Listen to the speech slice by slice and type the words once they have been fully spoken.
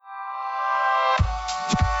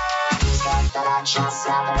So,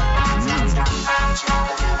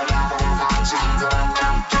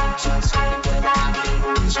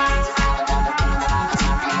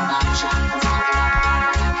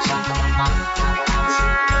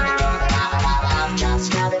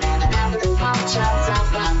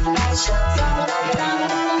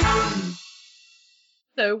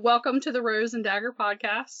 welcome to the Rose and Dagger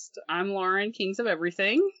podcast. I'm Lauren, Kings of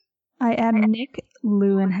Everything. I am Nick.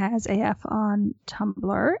 Lewin has AF on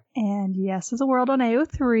Tumblr, and Yes is a World on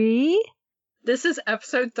AO3. This is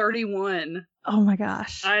episode 31. Oh my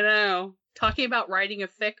gosh. I know. Talking about writing a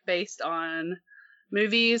fic based on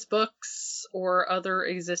movies, books, or other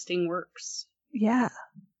existing works. Yeah.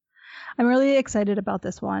 I'm really excited about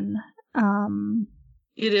this one.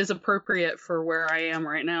 It is appropriate for where I am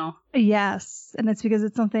right now. Yes, and it's because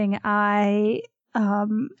it's something I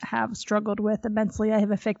have struggled with immensely. I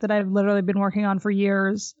have a fic that I've literally been working on for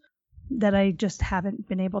years that I just haven't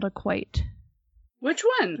been able to quite Which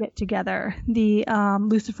one? get together. The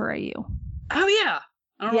Lucifer AU. Oh, yeah.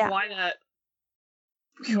 I don't know why that...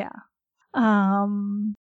 Yeah.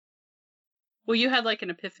 Well, you had like an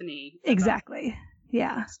epiphany. Exactly.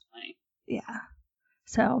 Yeah. Recently. Yeah.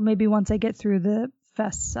 So maybe once I get through the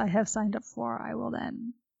fests I have signed up for, I will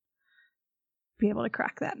then be able to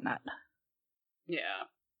crack that nut. Yeah.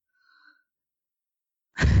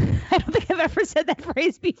 I don't think I've ever said that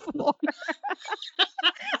phrase before.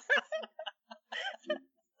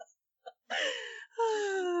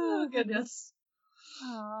 Oh, goodness.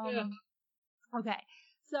 Yeah. Okay.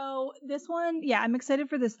 So this one, I'm excited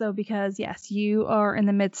for this though, because yes, you are in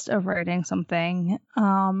the midst of writing something.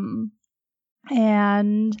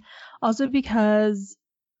 And also because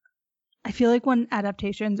I feel like when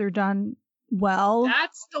adaptations are done well.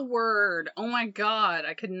 That's the word. Oh my god.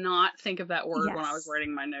 I could not think of that word when I was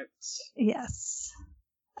writing my notes. Yes.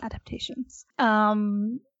 Adaptations.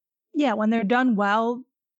 Yeah, when they're done well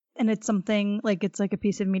and it's something like it's like a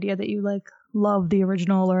piece of media that you like love the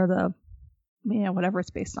original or the whatever it's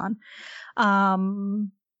based on.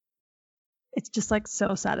 It's just like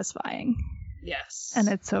so satisfying. Yes. And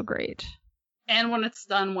it's so great. And when it's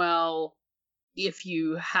done well, if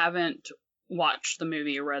you haven't watched the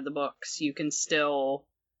movie or read the books, you can still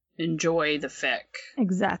enjoy the fic.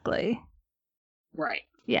 Exactly. Right.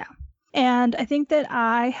 Yeah. And I think that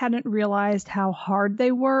I hadn't realized how hard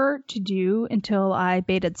they were to do until I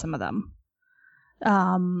baited some of them.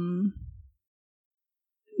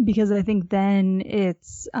 Because I think then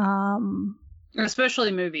it's...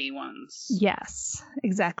 especially movie ones. Yes,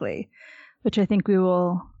 exactly. Which I think we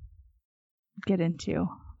will get into.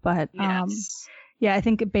 But yes. Yeah, I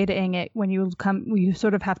think betaing it when you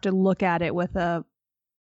sort of have to look at it with a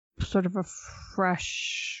sort of a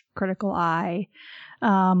fresh, critical eye.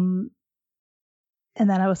 And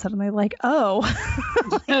then I was suddenly like, oh,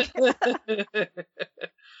 I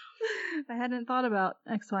hadn't thought about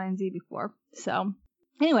X, Y, and Z before. So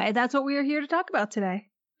anyway, that's what we are here to talk about today.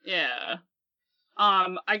 Yeah.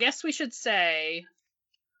 I guess we should say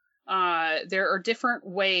there are different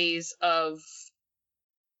ways of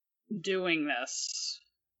doing this.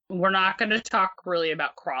 We're not going to talk really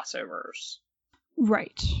about crossovers.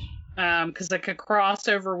 Right. Because like a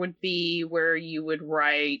crossover would be where you would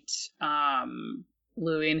write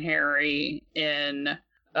Louis and Harry in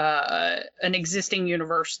an existing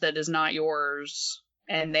universe that is not yours,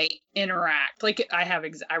 and they interact. Like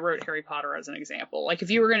I wrote Harry Potter as an example. Like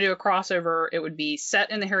if you were going to do a crossover, it would be set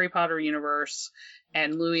in the Harry Potter universe,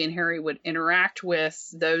 and Louis and Harry would interact with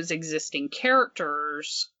those existing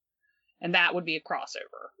characters, and that would be a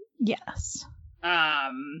crossover. Yes.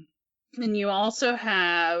 And you also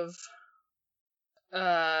have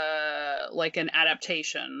like an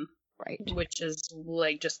adaptation, right? Which is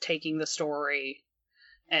like just taking the story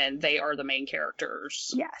and they are the main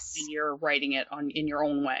characters. Yes. And you're writing it in your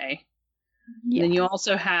own way. Yeah. Then you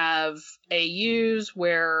also have AUs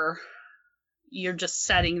where you're just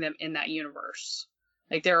setting them in that universe.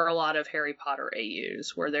 Like there are a lot of Harry Potter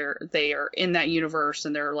AUs where they are in that universe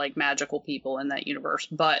and they're like magical people in that universe,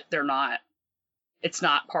 but they're not. It's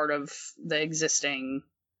not part of the existing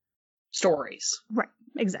stories. Right.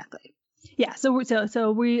 Exactly. Yeah.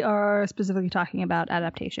 So we are specifically talking about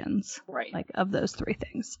adaptations, right? Like of those three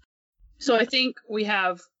things. So I think we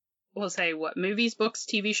have, we'll say what, movies, books,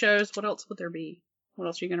 TV shows. What else would there be? What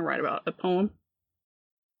else are you going to write about? A poem?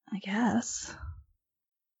 I guess.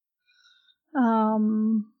 I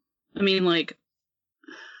mean, like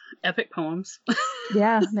epic poems.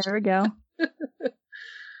 Yeah. There we go.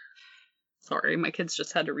 Sorry, my kids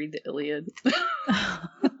just had to read the Iliad.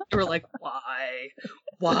 They were like, why?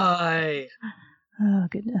 Why? Oh,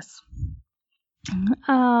 goodness.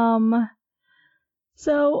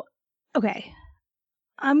 So Okay.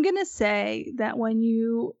 I'm going to say that when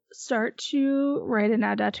you start to write an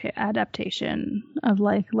adaptation of,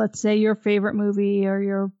 like, let's say your favorite movie or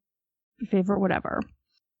your favorite whatever,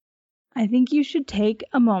 I think you should take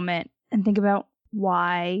a moment and think about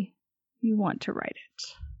why you want to write it.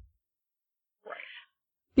 Right.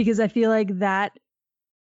 Because I feel like that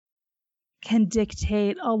can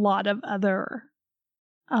dictate a lot of other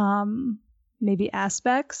maybe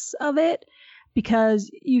aspects of it, because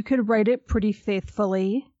you could write it pretty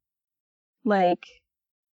faithfully, like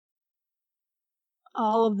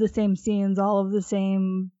all of the same scenes, all of the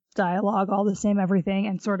same dialogue, all the same everything,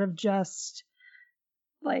 and sort of just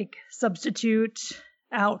like substitute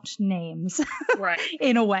out names Right.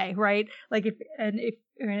 in a way, right? Like if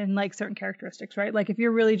like certain characteristics, right? Like if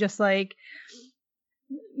you're really just like,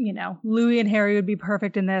 you know, Louis and Harry would be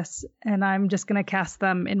perfect in this, and I'm just gonna cast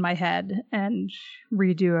them in my head and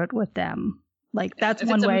redo it with them. Like that's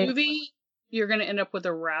one way. If it's a movie, you're gonna end up with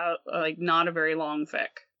a not a very long fic.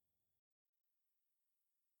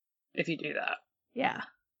 If you do that. Yeah.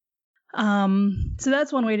 So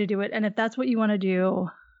that's one way to do it, and if that's what you want to do,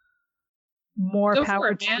 more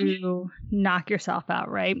power to you. Knock yourself out,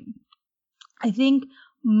 right? I think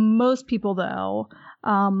most people, though,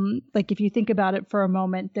 like if you think about it for a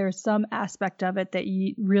moment, there's some aspect of it that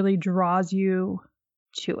really draws you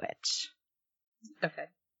to it. Okay.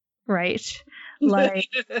 Right? Like,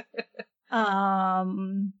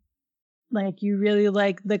 like you really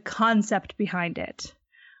like the concept behind it,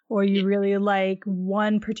 or you really like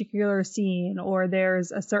one particular scene, or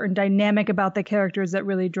there's a certain dynamic about the characters that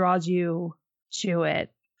really draws you to it.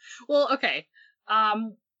 Well, okay.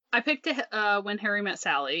 I picked When Harry Met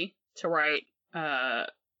Sally to write a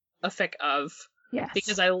fic of. Yes.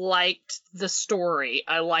 Because I liked the story.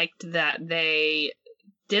 I liked that they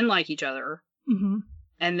didn't like each other. Mm-hmm.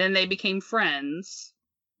 And then they became friends.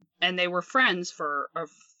 And they were friends for a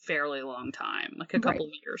fairly long time, like a couple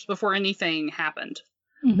of years, before anything happened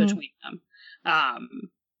between them.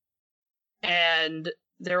 And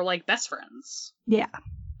they're like best friends. Yeah.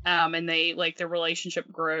 And they like their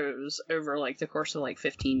relationship grows over like the course of like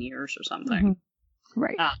 15 years or something. Mm-hmm.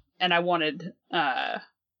 Right. And I wanted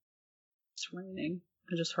it's raining.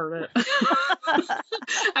 I just heard it.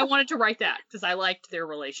 I wanted to write that because I liked their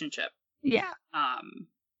relationship. Yeah.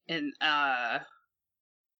 And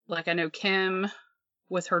like I know Kim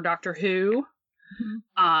with her Doctor Who.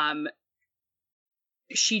 Mm-hmm.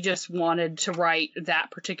 She just wanted to write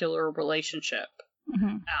that particular relationship.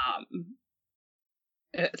 Mm-hmm.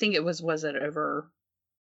 I think it was it over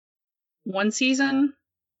one season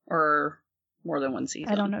or more than one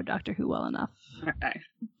season? I don't know Doctor Who well enough. Okay.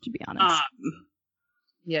 To be honest.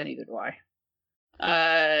 Yeah, neither do I.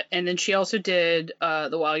 And then she also did The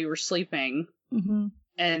While You Were Sleeping. Mm-hmm.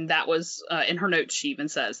 And that was, in her notes, she even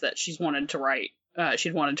says that she'd wanted to write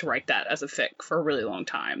that as a fic for a really long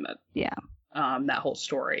time. That whole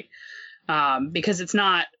story. Because it's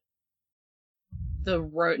not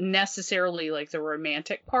necessarily like the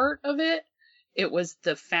romantic part of it. It was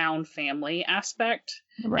the found family aspect.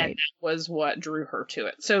 Right. And that was what drew her to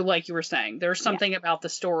it. So like you were saying, there's something about the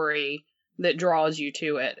story that draws you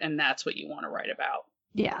to it, and that's what you want to write about.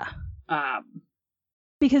 Yeah.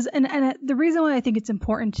 Because and the reason why I think it's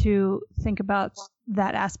important to think about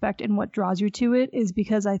that aspect and what draws you to it is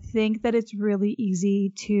because I think that it's really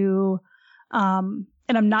easy to and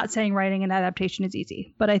I'm not saying writing an adaptation is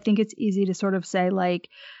easy, but I think it's easy to sort of say like,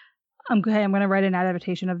 I'm going to write an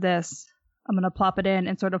adaptation of this. I'm going to plop it in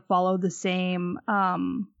and sort of follow the same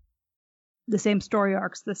story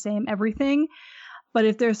arcs, the same everything. But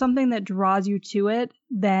if there's something that draws you to it,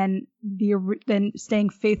 then staying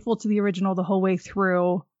faithful to the original the whole way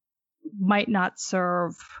through might not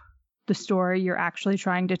serve the story you're actually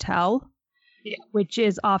trying to tell, which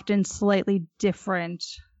is often slightly different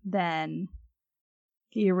than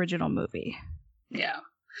the original movie. Yeah.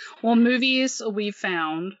 Well, movies we've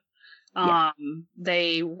found,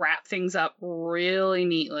 they wrap things up really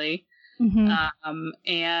neatly,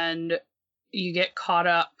 and you get caught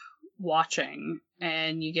up watching.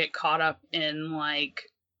 And you get caught up in, like,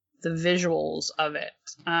 the visuals of it.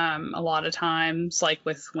 A lot of times, like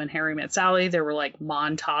with When Harry Met Sally, there were, like,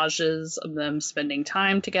 montages of them spending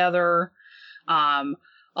time together.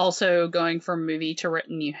 Also, going from movie to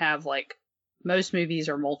written, you have, like, most movies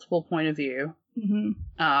are multiple point of view. Mm-hmm.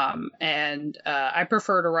 And I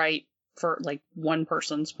prefer to write for, like, one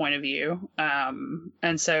person's point of view.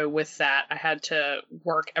 And so with that, I had to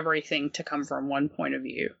work everything to come from one point of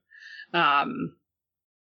view.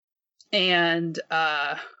 And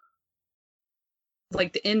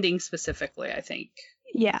like the ending specifically, I think.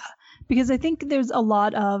 Yeah, because I think there's a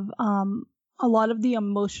lot of a lot of the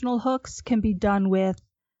emotional hooks can be done with,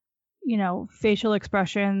 you know, facial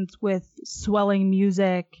expressions, with swelling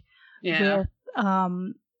music, Yeah. with,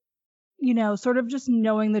 you know, sort of just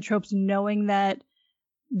knowing the tropes, knowing that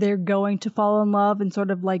they're going to fall in love, and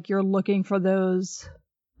sort of like you're looking for those,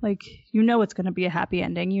 like, you know, it's going to be a happy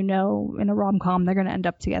ending. You know, in a rom-com, they're going to end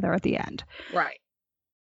up together at the end. Right.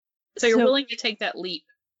 So you're willing to take that leap.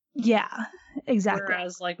 Yeah, exactly.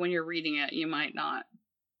 Whereas, like, when you're reading it, you might not.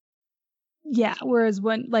 Yeah, whereas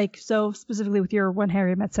when, like, so specifically with your When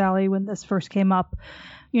Harry Met Sally, when this first came up,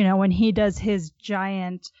 you know, when he does his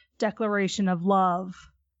giant declaration of love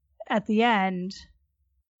at the end,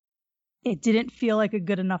 it didn't feel like a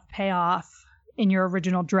good enough payoff in your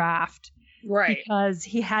original draft. Right. Because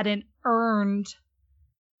he hadn't earned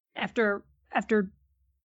after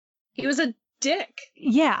he was a dick.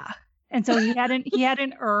 Yeah. And so he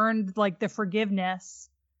hadn't earned like the forgiveness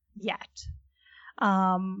yet.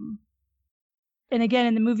 And again,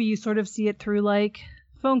 in the movie, you sort of see it through like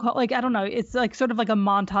phone call. Like, I don't know. It's like sort of like a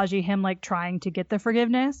montage of him like trying to get the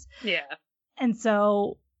forgiveness. Yeah. And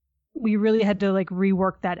so we really had to like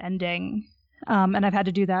rework that ending. And I've had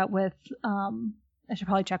to do that with, I should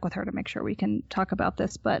probably check with her to make sure we can talk about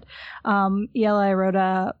this. But Eli wrote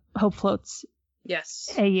a Hope Floats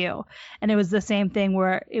Yes. AU. And it was the same thing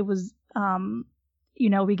where it was, you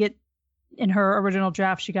know, we get in her original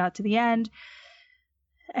draft, she got to the end.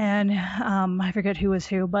 And I forget who was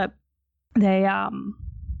who, but they,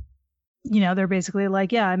 you know, they're basically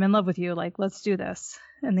like, yeah, I'm in love with you. Like, let's do this.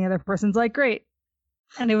 And the other person's like, great.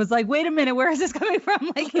 And it was like, wait a minute, where is this coming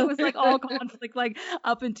from? Like, it was like all conflict, like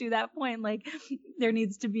up until that point. Like, there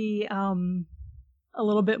needs to be a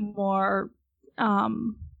little bit more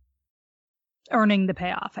earning the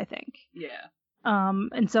payoff, I think. Yeah.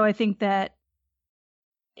 And so I think that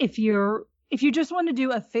if you just want to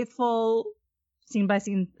do a faithful scene by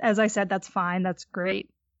scene, as I said, that's fine, that's great,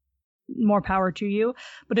 more power to you.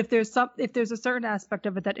 But if there's a certain aspect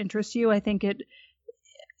of it that interests you, I think it,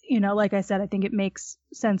 you know, like I said, I think it makes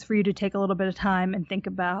sense for you to take a little bit of time and think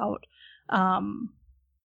about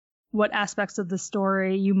what aspects of the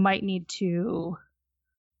story you might need to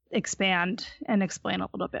expand and explain a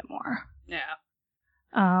little bit more. Yeah.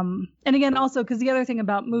 And again, also, because the other thing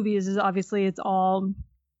about movies is obviously it's all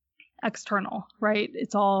external, right?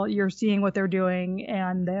 It's all, you're seeing what they're doing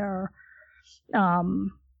and they're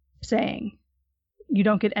saying. You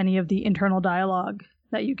don't get any of the internal dialogue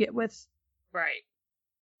that you get with, right,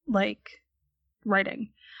 like, writing.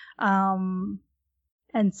 And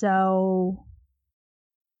so,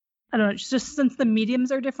 I don't know, just since the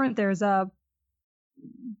mediums are different, I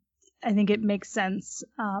think it makes sense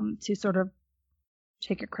to sort of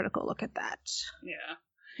take a critical look at that.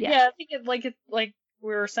 Yeah, I think it like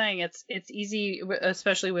we were saying, it's easy,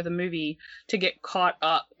 especially with a movie, to get caught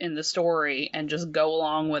up in the story and just go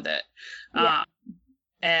along with it.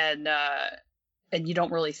 And you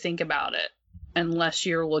don't really think about it unless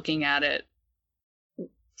you're looking at it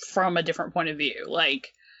from a different point of view.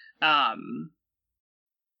 Like,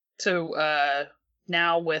 so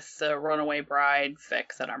now with the Runaway Bride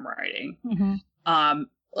fic that I'm writing,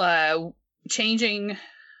 changing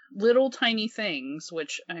little tiny things,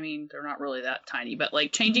 which, I mean, they're not really that tiny, but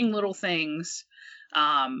like changing little things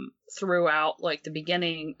throughout like the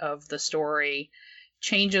beginning of the story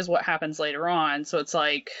changes what happens later on. So it's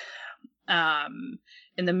like in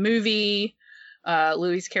the movie,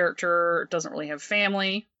 Louis' character doesn't really have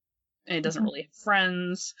family, and he doesn't really have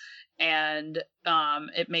friends, and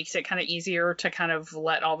it makes it kind of easier to kind of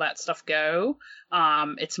let all that stuff go.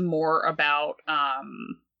 It's more about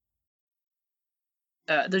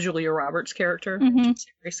the Julia Roberts character,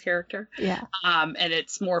 Sherry's character. Yeah. And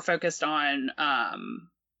it's more focused on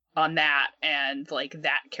that and like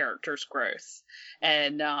that character's growth.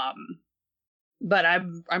 And but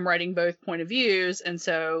I'm writing both point of views, and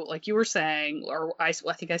so like you were saying, or I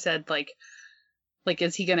think I said like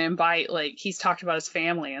is he going to invite, like, he's talked about his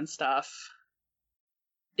family and stuff.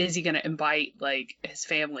 Is he going to invite like his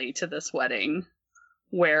family to this wedding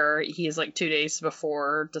where he's like 2 days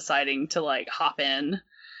before deciding to like hop in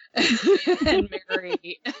and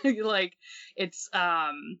marry? Like, it's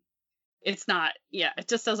not, it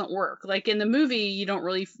just doesn't work. Like in the movie, you don't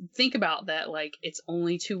really think about that. Like, it's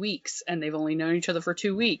only 2 weeks and they've only known each other for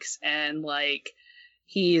 2 weeks. And like,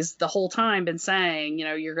 he's the whole time been saying, you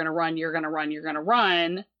know, you're going to run, you're going to run, you're going to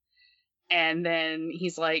run. And then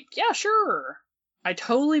he's like, yeah, sure. I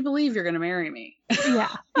totally believe you're going to marry me.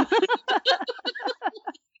 Yeah.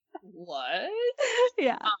 What?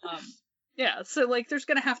 Yeah. Yeah. So like, there's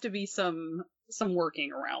going to have to be some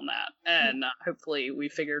working around that. And hopefully we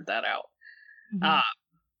figured that out.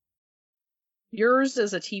 Yours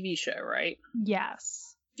is a TV show, right?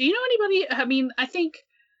 Yes. Do you know anybody? I mean, I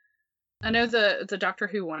know the Doctor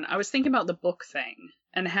Who one. I was thinking about the book thing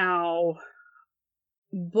and how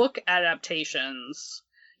book adaptations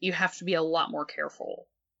you have to be a lot more careful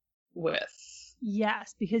with.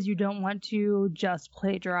 Yes, because you don't want to just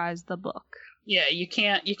plagiarize the book. Yeah, you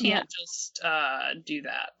can't just do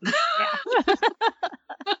that.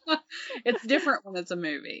 Yeah. It's different when it's a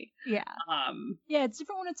movie. Yeah. Yeah, it's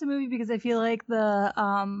different when it's a movie because I feel like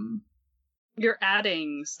you're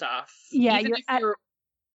adding stuff. Yeah,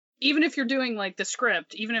 even if you're doing like the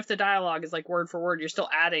script, even if the dialogue is like word for word, you're still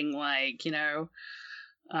adding like,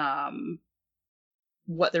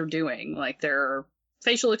 what they're doing, like their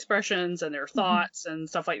facial expressions and their thoughts and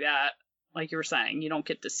stuff like that. Like you were saying, you don't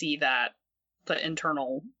get to see the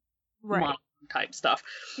internal monologue type stuff.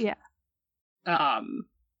 Yeah.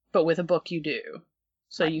 But with a book you do.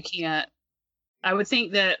 So you can't. I would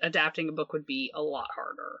think that adapting a book would be a lot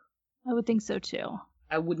harder. I would think so too.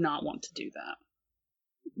 I would not want to do that.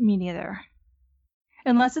 Me neither.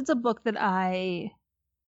 Unless it's a book that I'm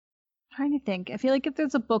trying to think. I feel like if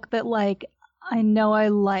there's a book that like I know I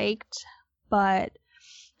liked, but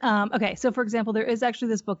okay, so for example, there is actually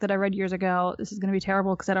this book that I read years ago. This is going to be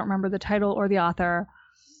terrible because I don't remember the title or the author,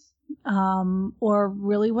 or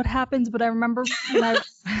really what happens, but I remember when I don't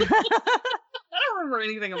remember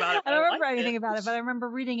anything about it. I don't remember anything about it, but I remember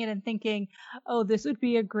reading it and thinking, oh, this would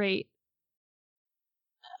be a great,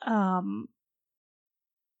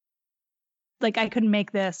 like I could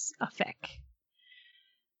make this a fic.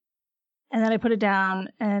 And then I put it down,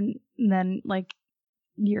 and then like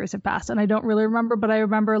years have passed, and I don't really remember, but I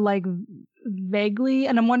remember like vaguely,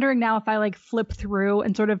 and I'm wondering now if I like flip through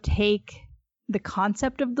and sort of take the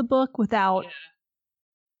concept of the book without,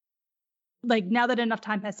 like now that enough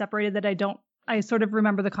time has separated that I sort of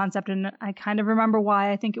remember the concept, and I kind of remember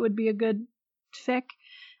why I think it would be a good fic.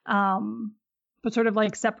 But sort of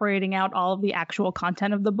like separating out all of the actual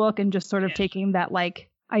content of the book and just sort of taking that like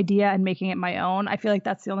idea and making it my own. I feel like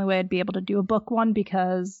that's the only way I'd be able to do a book one,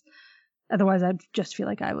 because otherwise I'd just feel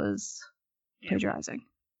like I was plagiarizing.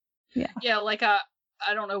 Yeah. Yeah, like I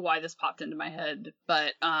don't know why this popped into my head,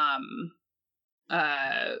 but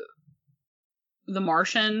The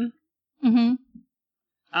Martian. Mm-hmm.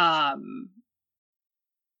 I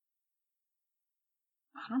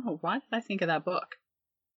don't know, why did I think of that book?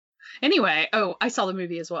 Anyway, I saw the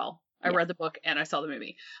movie as well. I read the book and I saw the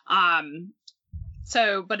movie.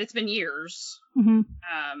 So, but it's been years. Mm-hmm.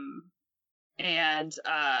 And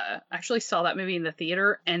actually saw that movie in the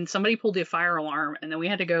theater, and somebody pulled the fire alarm, and then we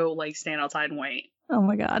had to go like stand outside and wait. Oh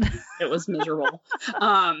my god. It was miserable.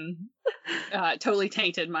 Totally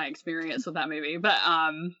tainted my experience with that movie. But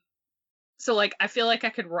so like I feel like I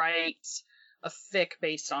could write a fic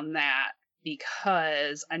based on that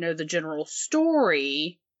because I know the general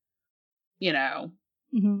story,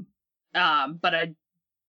 Mm-hmm. But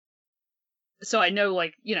I know,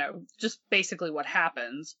 like, just basically what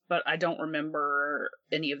happens, but I don't remember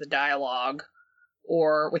any of the dialogue,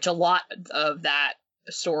 which a lot of that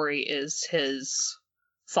story is his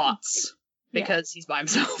thoughts because he's by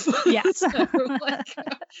himself. Yes. So, like,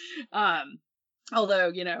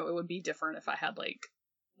 although, it would be different if I had like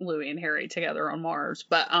Louis and Harry together on Mars,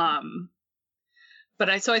 but I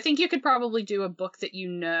think you could probably do a book that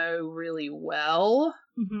really well.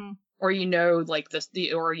 Mm-hmm. Or like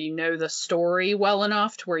the story well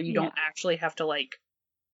enough to where you don't actually have to like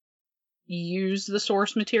use the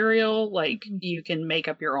source material. Like you can make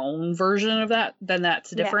up your own version of that. Then that's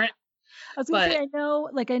different. I was gonna say I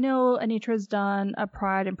know Anitra's done a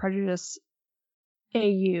Pride and Prejudice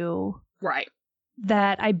AU, right?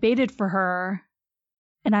 That I baited for her,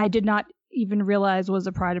 and I did not even realize was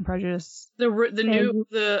a Pride and Prejudice.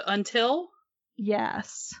 The Until.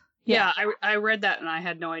 Yes. Yeah, I read that and I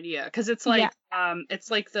had no idea, because it's like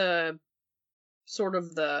it's like the sort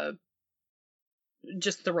of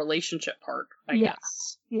just the relationship part, I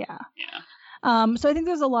guess. Yeah. Yeah. So I think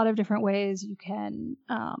there's a lot of different ways you can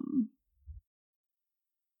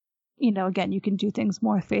again, you can do things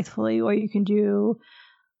more faithfully, or you can do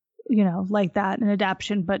like that, an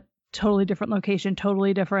adaptation, but totally different location,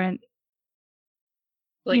 totally different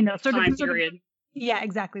like time period. Yeah,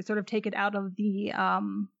 exactly. Sort of take it out of the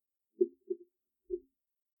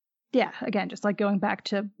again, just like going back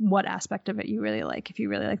to what aspect of it you really like. If you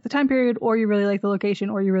really like the time period, or you really like the location,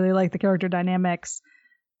 or you really like the character dynamics,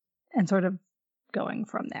 and sort of going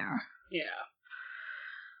from there. Yeah.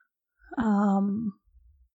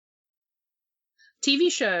 TV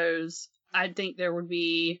shows, I think there would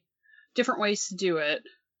be different ways to do it.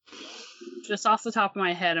 Just off the top of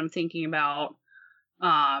my head, I'm thinking about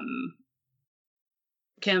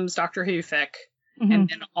Kim's Doctor Who fic. and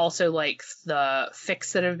then also like the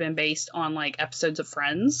fics that have been based on like episodes of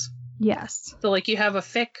Friends. Yes. So like you have a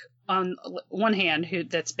fic on one hand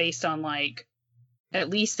that's based on like at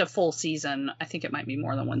least a full season. I think it might be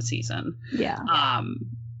more than one season. Yeah.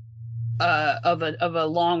 Of a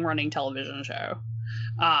long running television show.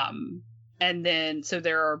 And then so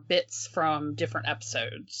there are bits from different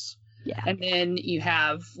episodes. Yeah. And then you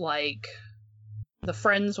have like the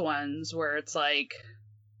Friends ones where it's like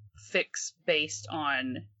fics based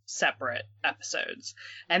on separate episodes.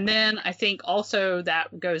 And then I think also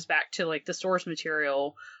that goes back to like the source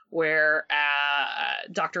material where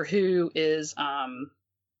Doctor Who is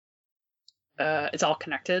it's all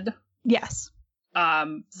connected. Yes.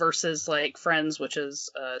 Versus like Friends, which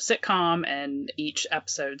is a sitcom and each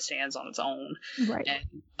episode stands on its own. Right.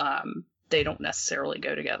 And they don't necessarily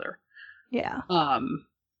go together. Yeah.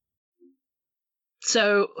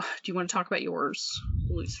 So do you want to talk about yours,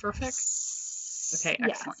 Lucifer fic? Okay,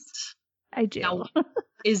 excellent. Yes, I do. Now,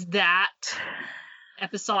 is that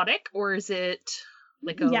episodic or is it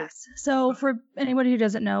like a... Yes. So for anybody who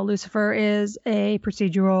doesn't know, Lucifer is a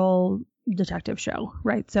procedural detective show,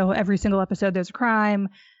 right? So every single episode there's a crime.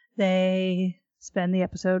 They spend the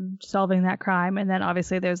episode solving that crime, and then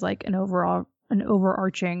obviously there's like an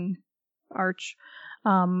overarching arch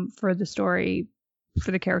for the story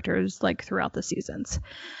for the characters like throughout the seasons.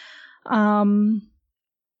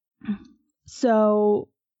 So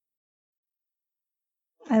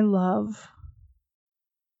I love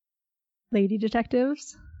lady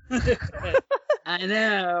detectives. I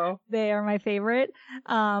know. They are my favorite.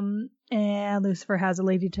 And Lucifer has a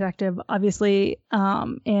lady detective. Obviously,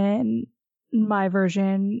 in my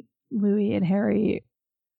version, Louis and Harry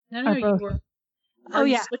are both... you were... Are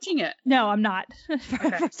you switching it? No, I'm not.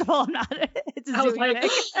 Okay. First of all, I'm not. It's a Zooey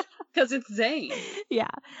because it's Zane. Yeah.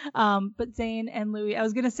 But Zane and Louis, I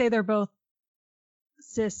was going to say they're both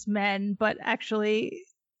cis men, but actually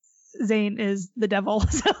Zane is the devil,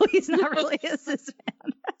 so he's not really a cis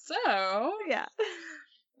man. So, yeah.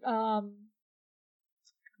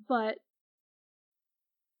 But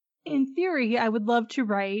in theory, I would love to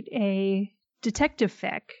write a detective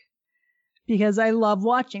fic because I love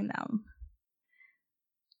watching them.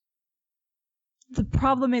 The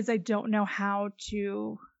problem is I don't know how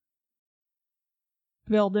to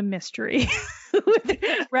build a mystery.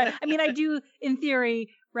 I mean, I do, in theory,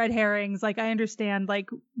 red herrings. Like, I understand, like,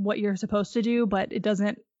 what you're supposed to do, but it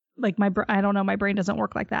doesn't, like, I don't know, my brain doesn't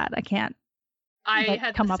work like that. I can't. I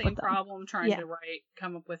had the same problem trying to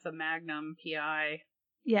come up with a Magnum PI.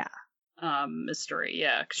 Yeah. Mystery,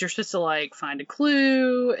 yeah, because you're supposed to like find a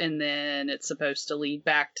clue, and then it's supposed to lead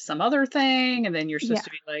back to some other thing, and then you're supposed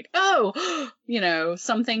to be like, oh,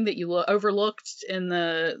 something that you overlooked in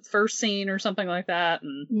the first scene or something like that.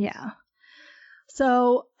 And yeah.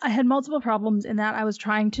 So I had multiple problems in that I was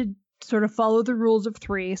trying to sort of follow the rules of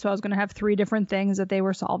 3. So I was going to have 3 different things that they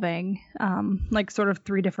were solving, like sort of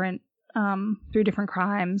 3 different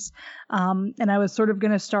crimes, and I was sort of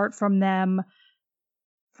going to start from them.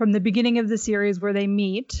 From the beginning of the series where they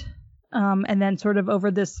meet, and then sort of over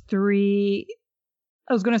this 3,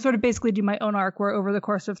 I was going to sort of basically do my own arc where over the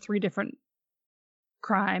course of 3 different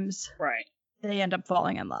crimes, right, they end up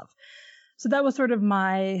falling in love. So that was sort of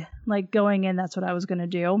my, like, going in, that's what I was going to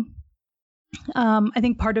do. I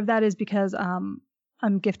think part of that is because I'm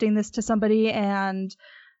gifting this to somebody, and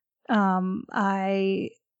I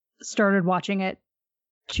started watching it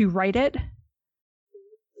to write it.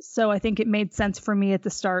 So I think it made sense for me at the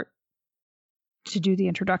start to do the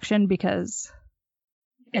introduction because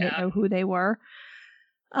I didn't know who they were.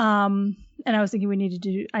 And I was thinking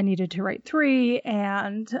I needed to write 3.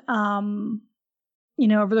 And,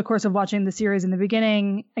 over the course of watching the series in the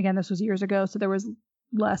beginning, again, this was years ago, so there was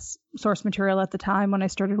less source material at the time when I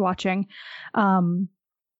started watching. But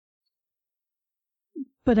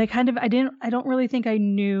I don't really think I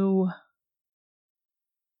knew.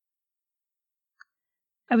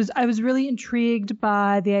 I was really intrigued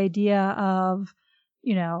by the idea of,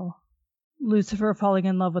 Lucifer falling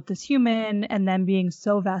in love with this human and them being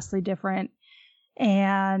so vastly different,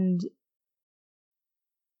 and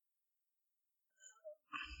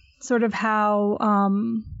sort of how,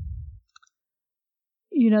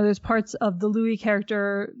 there's parts of the Louis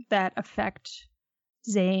character that affect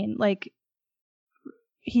Zane. Like,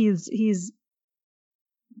 he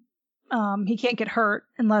can't get hurt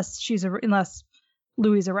unless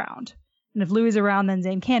Louis is around. And if Louis is around, then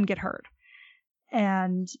Zane can get hurt.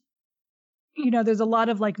 And, there's a lot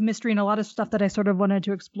of like mystery and a lot of stuff that I sort of wanted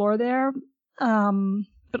to explore there.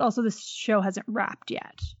 But also this show hasn't wrapped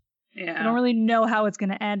yet. Yeah. I don't really know how it's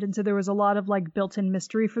going to end. And so there was a lot of like built-in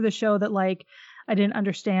mystery for the show that like I didn't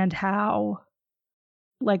understand how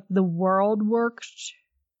like the world worked.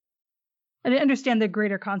 I didn't understand the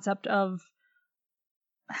greater concept of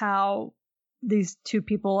how these two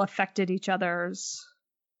people affected each other's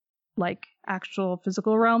like actual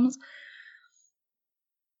physical realms.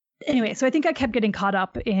 Anyway, so I think I kept getting caught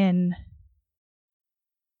up in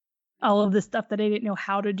all of this stuff that I didn't know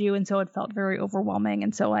how to do, and so it felt very overwhelming.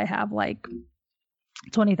 And so I have like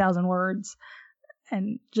 20,000 words,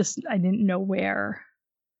 and just I didn't know where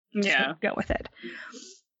to go with it.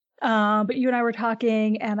 But you and I were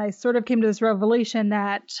talking, and I sort of came to this revelation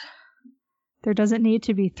that there doesn't need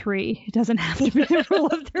to be 3. It doesn't have to be the rule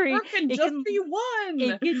of 3. It can just be 1.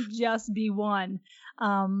 It can just be 1.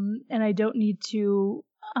 And I don't need to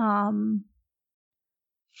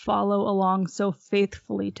follow along so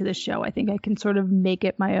faithfully to the show. I think I can sort of make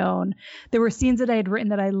it my own. There were scenes that I had written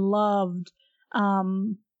that I loved,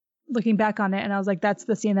 looking back on it, and I was like, that's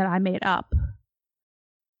the scene that I made up.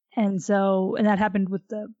 And that happened with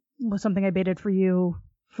something I baited for you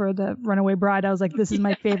for the Runaway Bride. I was like, this is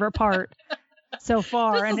my favorite part so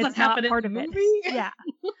far, and it's not part of it. Yeah.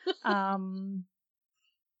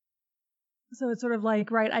 So it's sort of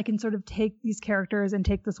like, right, I can sort of take these characters and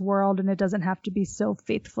take this world, and it doesn't have to be so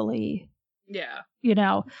faithfully. Yeah.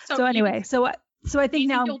 So anyway, so I think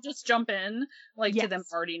now you'll just jump in to them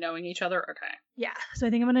already knowing each other. Okay. Yeah. So I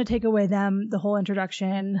think I'm going to take away the whole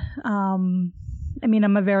introduction. I mean,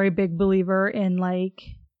 I'm a very big believer in like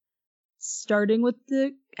starting with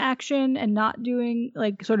the action and not doing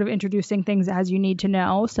like sort of introducing things as you need to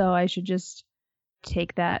know. So I should just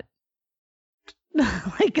take that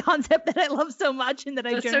like concept that I love so much and that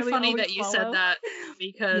I generally It's so funny that you follow. said that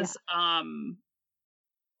because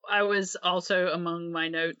I was also among my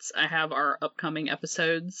notes. I have our upcoming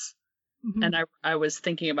episodes, and I was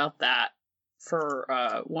thinking about that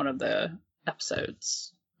for one of the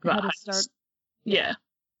episodes. How to start. Yeah.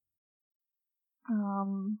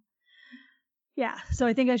 Yeah. So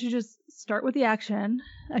I think I should just start with the action.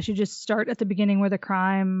 I should just start at the beginning where the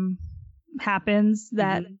crime happens.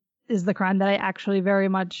 That is the crime that I actually very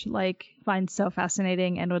much like find so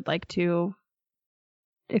fascinating and would like to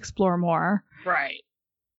explore more. Right.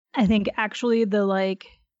 I think actually the like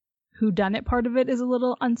whodunit part of it is a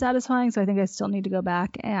little unsatisfying, so I think I still need to go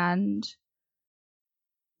back and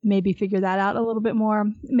maybe figure that out a little bit more.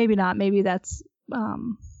 Maybe not. Maybe that's a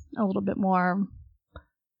little bit more,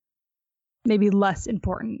 maybe less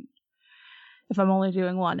important if I'm only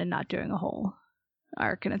doing one and not doing a whole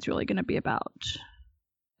arc, and it's really going to be about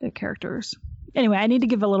the characters. Anyway, I need to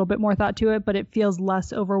give a little bit more thought to it, but it feels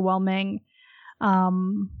less overwhelming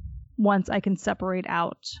once I can separate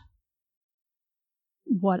out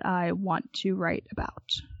what I want to write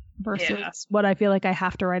about versus what I feel like I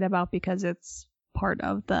have to write about because it's part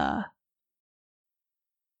of the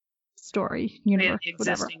story universe, the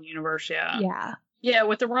existing universe. Yeah.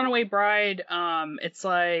 With the Runaway Bride, it's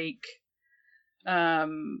like they're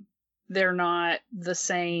not the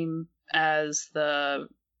same as the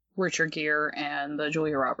Richard Gere and the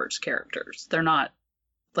Julia Roberts characters. They're not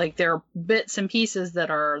like, there are bits and pieces that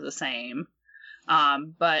are the same,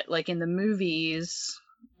 but like in the movies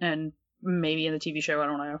and maybe in the TV show, I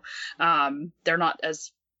don't know, they're not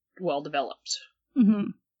as well developed.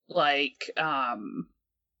 Like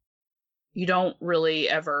you don't really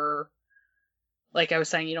ever, like I was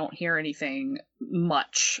saying, you don't hear anything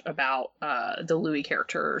much about the Louis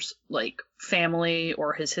character's like family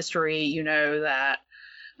or his history. You know that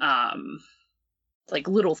like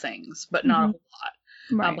little things, but not a whole lot.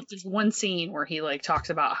 Right. But there's one scene where he like talks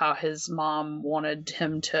about how his mom wanted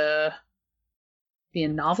him to be a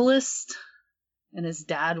novelist, and his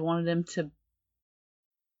dad wanted him to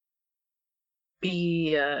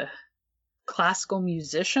be a classical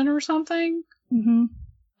musician or something. And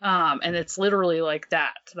it's literally like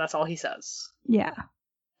that. That's all he says. Yeah.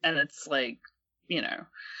 And it's like, and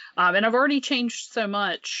I've already changed so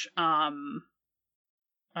much,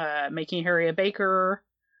 making Harry a baker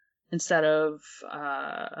instead of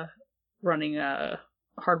running a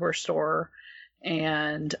hardware store,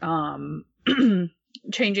 and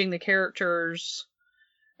changing the characters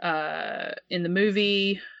in the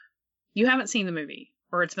movie. You haven't seen the movie,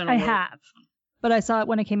 or it's been a I have, but I saw it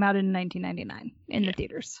when it came out in 1999 in the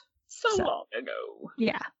theaters. So long ago.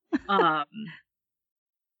 Yeah. I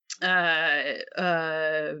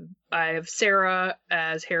have Sarah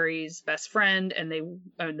as Harry's best friend, and they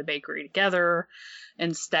own the bakery together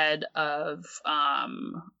instead of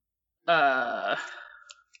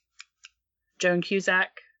Joan Cusack,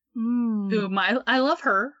 whom I love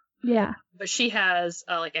her. Yeah. But she has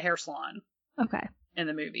like a hair salon. Okay. In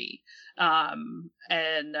the movie.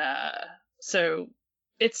 So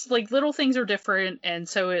it's like little things are different, and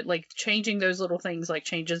so it like changing those little things like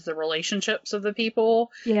changes the relationships of the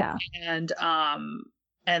people. Yeah. And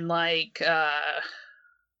like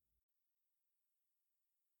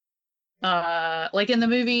in the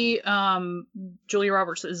movie, Julia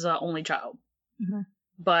Roberts is the only child,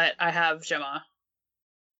 but I have Gemma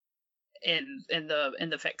in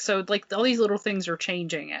the fic. So like all these little things are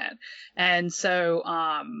changing it, and so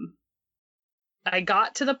I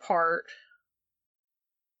got to the part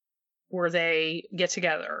where they get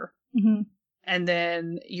together, and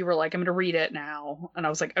then you were like, "I'm going to read it now," and I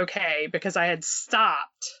was like, "Okay," because I had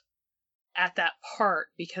stopped at that part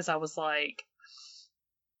because I was like.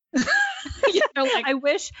 Like, I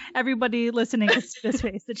wish everybody listening could see this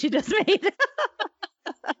face that she just made.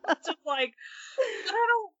 Just like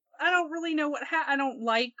I don't really know I don't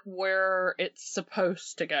like where it's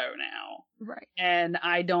supposed to go now, right? And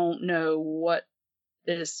I don't know what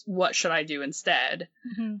should I do instead.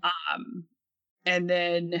 And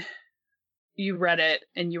then you read it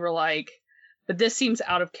and you were like, but this seems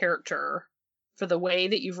out of character for the way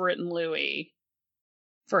that you've written Louis,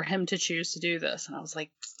 for him to choose to do this. And I was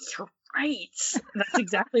like, you're right. That's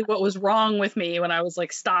exactly what was wrong with me when I was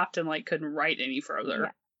like stopped and like couldn't write any further.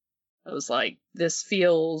 Yeah. I was like, this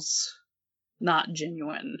feels not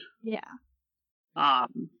genuine. Yeah.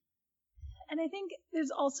 And I think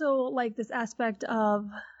there's also like this aspect of,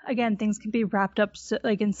 again, things can be wrapped up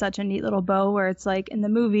like in such a neat little bow where it's like in the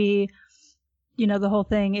movie, you know, the whole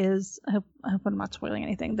thing is, I hope I'm not spoiling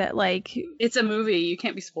anything, that like... It's a movie, you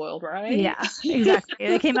can't be spoiled, right? Yeah, exactly.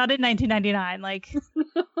 It came out in 1999, like...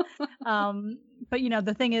 but, you know,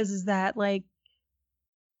 the thing is that, like,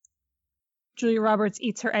 Julia Roberts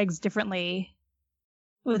eats her eggs differently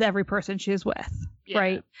with every person she is with,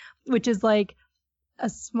 right? Which is, like, a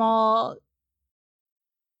small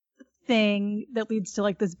thing that leads to,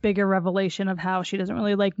 like, this bigger revelation of how she doesn't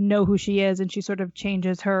really, like, know who she is, and she sort of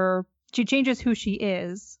changes who she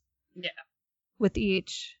is with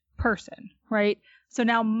each person, right? So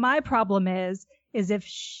now my problem is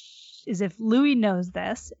if Louis knows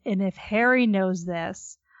this, and if Harry knows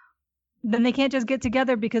this, then they can't just get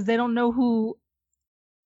together because they don't know who,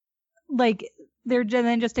 like, they're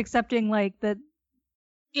then just accepting, like, that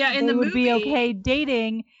in they the would movie, be okay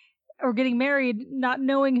dating or getting married not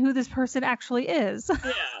knowing who this person actually is.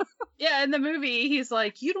 Yeah, in the movie, he's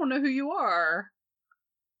like, you don't know who you are.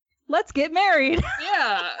 Let's get married.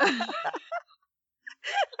 Yeah. I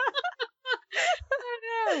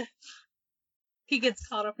know. He gets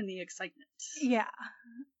caught up in the excitement. Yeah.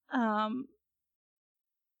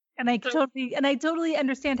 And I totally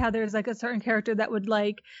understand how there's like a certain character that would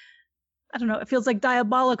like, I don't know, it feels like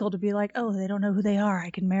diabolical to be like, oh, they don't know who they are,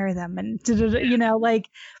 I can marry them, and you know, like,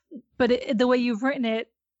 but the way you've written it,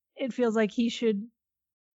 it feels like he should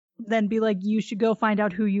then be like, you should go find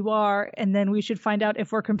out who you are, and then we should find out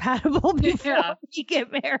if we're compatible before we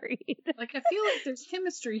get married. Like, I feel like there's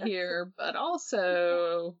chemistry here, but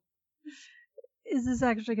also, is this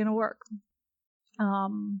actually going to work?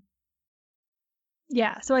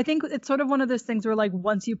 Yeah, so I think it's sort of one of those things where, like,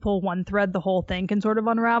 once you pull one thread, the whole thing can sort of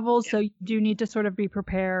unravel, so you do need to sort of be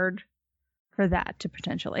prepared for that to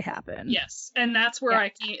potentially happen. Yes, and that's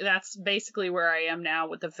where that's basically where I am now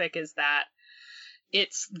with the fic, is that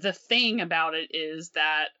it's the thing about it is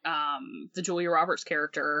that the Julia Roberts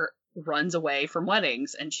character runs away from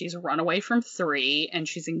weddings, and she's run away from 3, and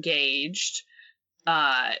she's engaged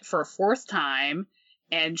for a 4th time,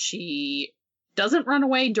 and she doesn't run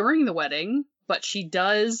away during the wedding, but she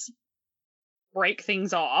does break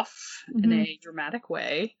things off in a dramatic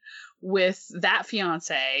way with that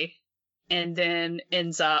fiance, and then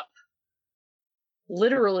ends up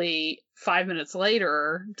literally 5 minutes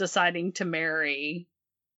later deciding to marry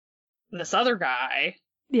this other guy.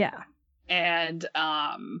 Yeah. And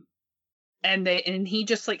he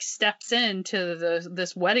just like steps into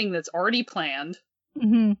this wedding that's already planned.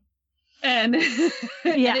 And, and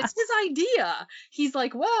it's his idea. He's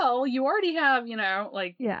like, well, you already have, you know,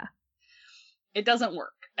 like, it doesn't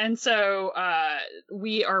work. And so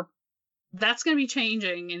that's going to be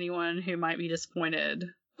changing anyone who might be disappointed.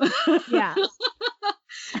 Yeah.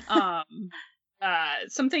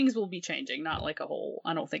 Some things will be changing, not like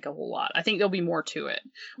I don't think a whole lot. I think there'll be more to it.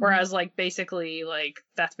 Whereas like basically like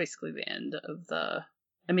that's basically the end of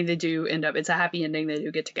they do end up, it's a happy ending, they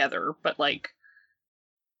do get together, but like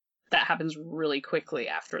that happens really quickly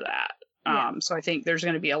after that. So I think there's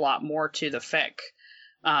going to be a lot more to the fic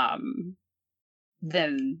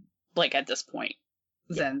than like at this point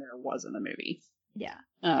than there was in the movie. Yeah.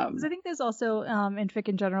 Because I think there's also in fic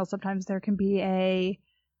in general, sometimes there can be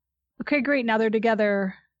okay, great, now they're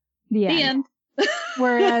together. The end.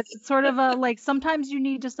 Whereas it's sort of a, like, sometimes you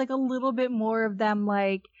need just, like, a little bit more of them,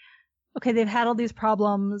 like, okay, they've had all these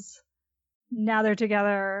problems, now they're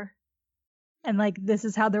together, and, like, this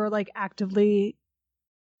is how they're, like, actively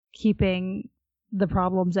keeping the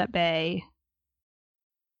problems at bay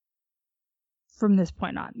from this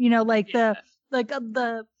point on. You know, like, the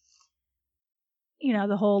you know,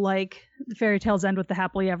 the whole, like, the fairy tales end with the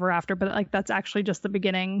happily ever after, but, like, that's actually just the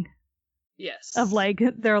beginning Yes. of, like,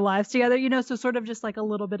 their lives together, you know, so sort of just, like, a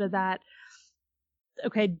little bit of that.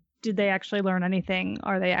 Okay, did they actually learn anything?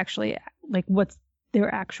 Are they actually, like, what's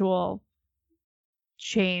their actual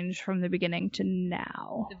change from the beginning to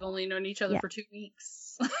now? They've only known each other for 2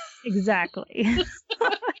 weeks. Exactly.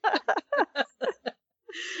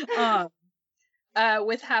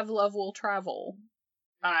 With Have Love Will Travel,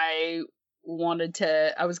 I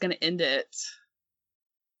was going to end it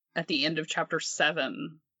at the end of chapter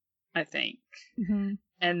 7, I think. Mm-hmm.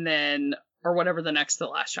 And then, or whatever the next to the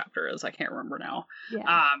last chapter is, I can't remember now.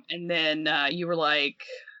 Yeah. And then you were like,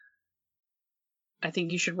 I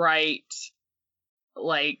think you should write,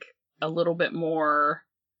 like, a little bit more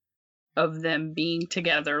of them being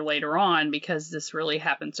together later on, because this really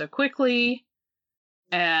happened so quickly,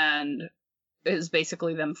 and it was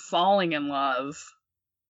basically them falling in love,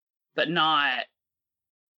 but not,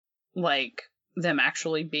 like, them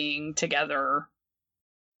actually being together,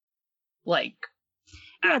 like...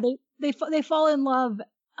 Yeah, they fall in love,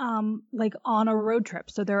 like, on a road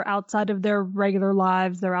trip, so they're outside of their regular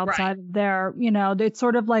lives, they're outside of their, you know, it's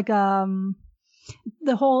sort of like, the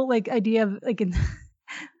whole, like, idea of, like,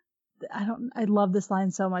 I love this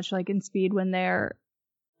line so much, like, in Speed, when they're,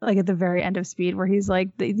 like, at the very end of Speed, where he's like,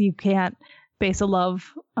 you can't base a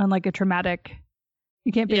love on, like, a traumatic,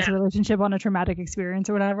 you can't base a relationship on a traumatic experience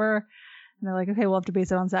or whatever. And they're like, okay, we'll have to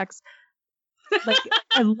base it on sex. Like,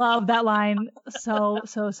 I love that line so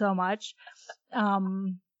much.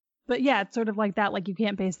 But yeah, it's sort of like that, like, you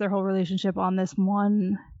can't base their whole relationship on this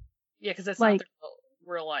one. Yeah, because that's like, not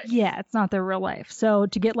their real life. Yeah, it's not their real life. So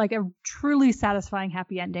to get, like, a truly satisfying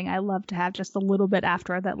happy ending, I love to have just a little bit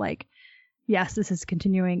after that, like, yes, this is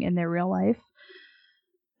continuing in their real life.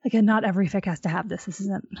 Again, not every fic has to have this. This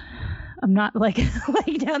isn't, I'm not, like,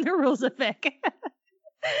 laying down the rules of fic.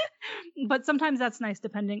 But sometimes that's nice,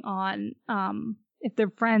 depending on if they're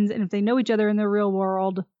friends and if they know each other in the real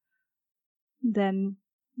world, then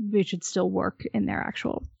they should still work in their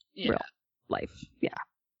actual real life. Yeah.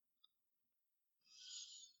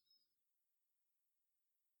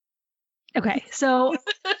 Okay, so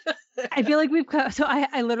I feel like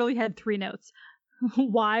I literally had 3 notes.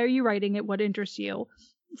 Why are you writing it? What interests you?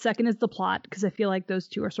 Second is the plot, because I feel like those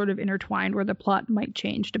two are sort of intertwined, where the plot might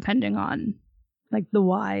change depending on, like, the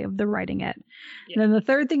why of the writing it. Yep. And then the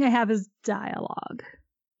third thing I have is dialogue.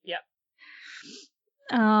 Yep.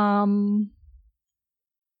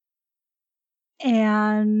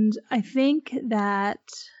 And I think that,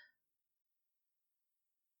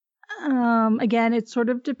 again, it sort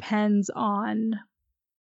of depends on,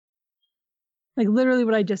 like, literally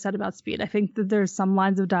what I just said about Speed. I think that there's some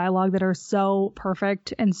lines of dialogue that are so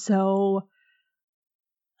perfect and so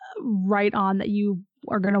right on that you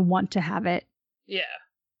are going to want to have it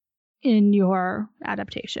in your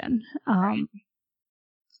adaptation. And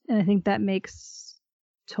I think that makes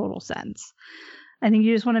total sense. I think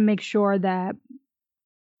you just want to make sure that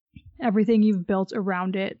everything you've built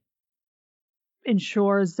around it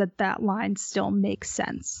ensures that that line still makes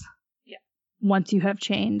sense. Yeah. Once you have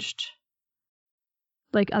changed,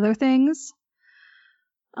 like, other things.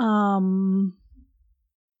 Yeah.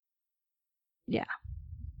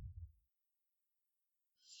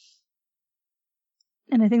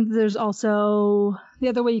 And I think that there's also the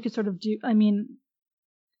other way you could sort of do, I mean,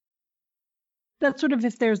 that's sort of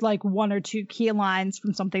if there's, like, 1 or 2 key lines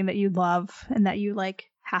from something that you love and that you, like,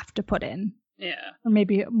 have to put in. Yeah. Or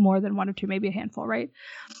maybe more than 1 or 2, maybe a handful, right?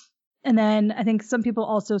 And then I think some people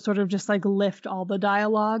also sort of just, like, lift all the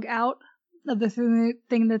dialogue out of the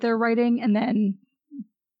thing that they're writing, and then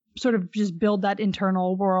sort of just build that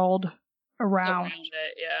internal world around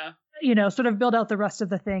it. Yeah. You know, sort of build out the rest of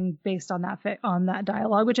the thing based on that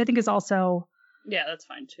dialogue, which I think is also that's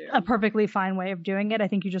fine too. A perfectly fine way of doing it. I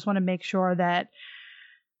think you just want to make sure that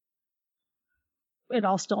it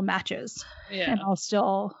all still matches and all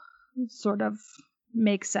still sort of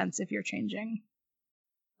makes sense if you're changing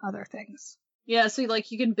other things. Yeah, so,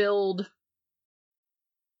 like, you can build,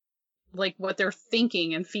 like, what they're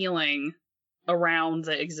thinking and feeling around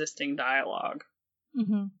the existing dialogue.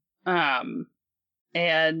 Mm-hmm.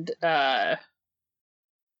 And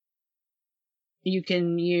you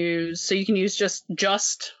can use just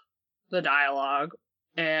the dialogue,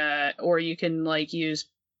 or you can, like, use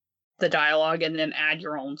the dialogue and then add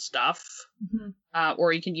your own stuff. Mm-hmm.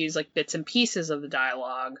 Or you can use like bits and pieces of the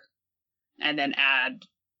dialogue and then add,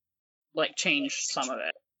 like, change some of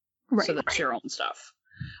it. Right. So that's your own stuff.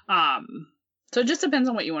 So it just depends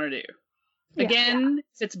on what you want to do. Yeah. Again,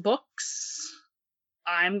 if it's books,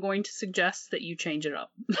 I'm going to suggest that you change it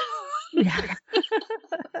up. Yeah.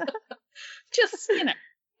 Just, you know.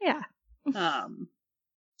 Yeah.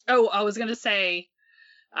 Oh, I was gonna say,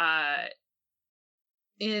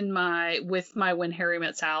 with my When Harry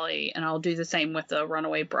Met Sally, and I'll do the same with the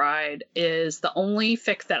Runaway Bride, is the only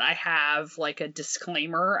fic that I have like a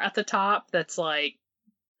disclaimer at the top that's like,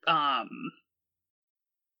 I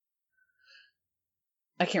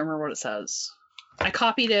can't remember what it says. I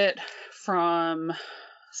copied it from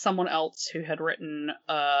someone else who had written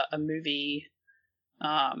a movie,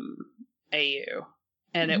 AU,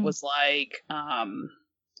 and it was like, hold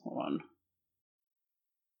on.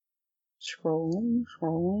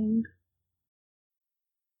 Scrolling.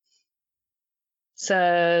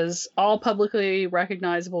 Says all publicly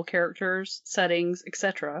recognizable characters, settings,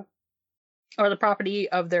 etc. are the property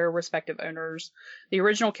of their respective owners. The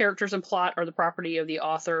original characters and plot are the property of the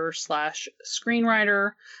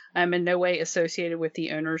author/screenwriter. I am in no way associated with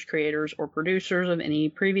the owners, creators, or producers of any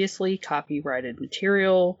previously copyrighted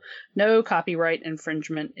material. No copyright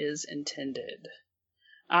infringement is intended.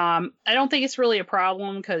 I don't think it's really a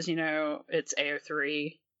problem because, you know, it's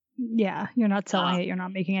AO3. Yeah, you're not selling it. You're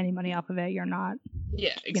not making any money off of it. You're not.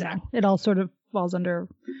 Yeah, exactly. You know, it all sort of falls under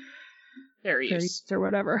fair use or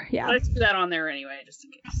whatever. Yeah. Let's put that on there anyway, just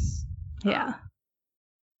in case. Yeah.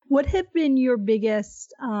 What have been your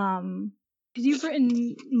biggest, because you've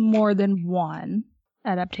written more than one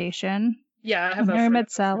adaptation. Yeah, I have When Harry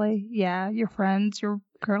Met Sally. Yeah, your friends. You're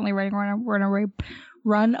currently writing Runaway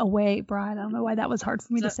Bride. I don't know why that was hard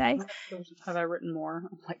for me to say. Have I written more?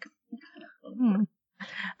 I'm like,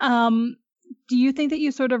 do you think that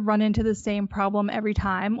you sort of run into the same problem every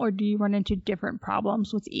time, or do you run into different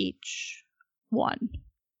problems with each one?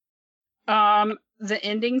 The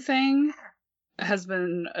ending thing has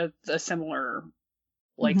been a similar,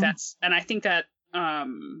 like, that's, and I think that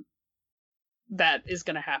that is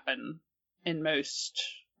going to happen in most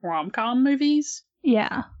rom-com movies.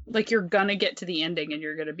 Yeah. Like, you're gonna get to the ending and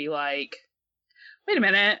you're gonna be like, wait a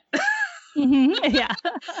minute. Yeah.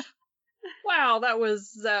 Wow, that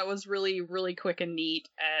was really, really quick and neat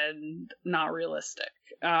and not realistic.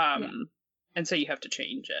 And so you have to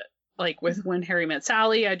change it. Like with When Harry Met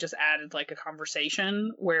Sally, I just added like a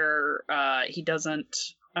conversation where he doesn't,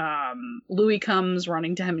 Louis comes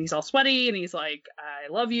running to him and he's all sweaty and he's like, I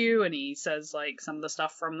love you, and he says like some of the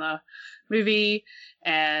stuff from the movie,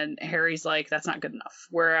 and Harry's like, that's not good enough.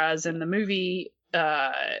 Whereas in the movie,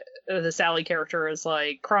 the Sally character is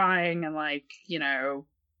like crying and like, you know,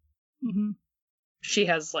 she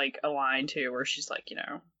has like a line too where she's like, you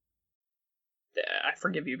know, I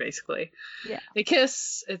forgive you, basically. Yeah. They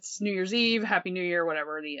kiss, it's New Year's Eve, Happy New Year,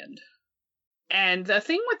 whatever, the end. And the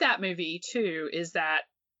thing with that movie too is that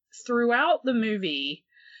throughout the movie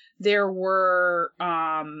there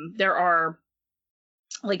are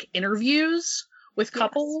like interviews with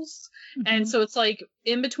couples. And so it's like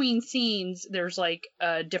in between scenes there's like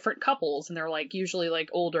different couples, and they're like usually like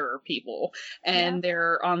older people, and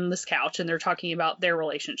they're on this couch and they're talking about their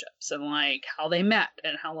relationships and like how they met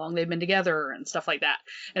and how long they've been together and stuff like that.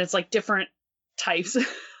 And it's like different types.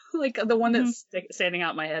 Like the one that's standing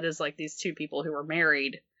out in my head is like these two people who were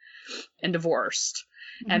married and divorced,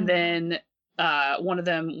 and then one of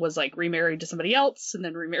them was like remarried to somebody else and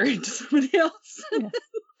then remarried to somebody else.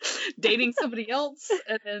 Dating somebody else,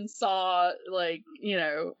 and then saw like, you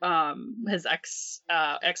know, his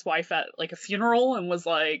ex-wife at like a funeral and was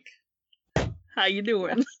like, how you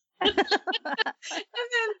doing? And then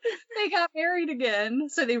they got married again,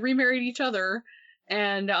 so they remarried each other,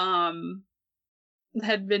 and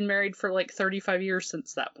had been married for like 35 years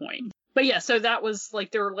since that point. But yeah, so that was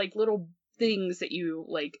like, there were like little things that you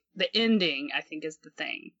like. The ending, I think, is the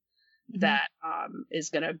thing that is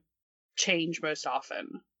gonna change most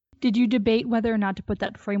often. Did you debate whether or not to put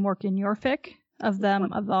that framework in your fic of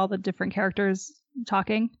them, of all the different characters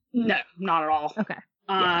talking? No, not at all. Okay.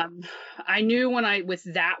 I knew when I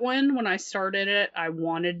started it, I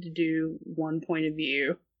wanted to do one point of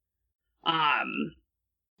view. I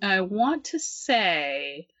want to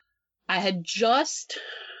say I had just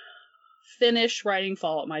finished writing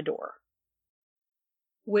Fall at My Door,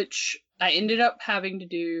 which I ended up having to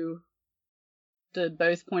do the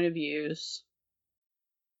both point of views.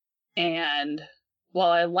 And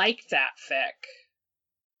while I liked that fic,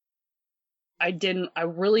 I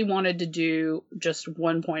really wanted to do just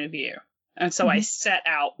one point of view. And so I set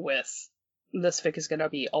out with this fic is going to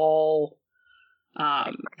be all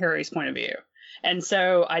Harry's point of view. And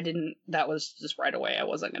so that was just right away. I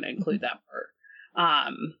wasn't going to include that part.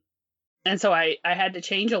 And so I had to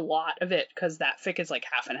change a lot of it because that fic is like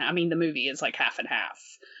half and half. I mean, the movie is like half and half.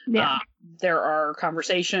 Yeah. There are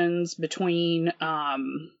conversations between,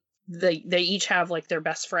 they each have like their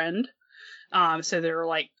best friend. So there are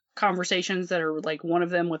like conversations that are like one of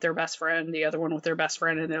them with their best friend, the other one with their best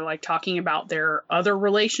friend, and they're like talking about their other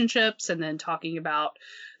relationships and then talking about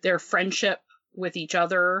their friendship with each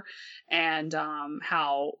other, and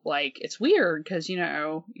how like it's weird because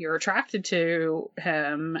you're attracted to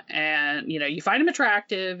him and you find him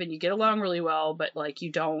attractive and you get along really well, but like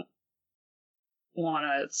you don't want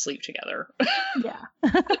to sleep together. Yeah.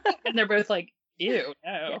 And they're both like, ew,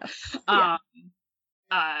 no. Yeah.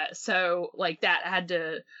 So like that I had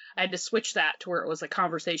to switch that to where it was like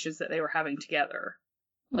conversations that they were having together.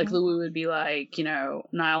 Like Louis would be like,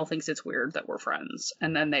 Niall thinks it's weird that we're friends.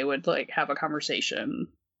 And then they would like have a conversation,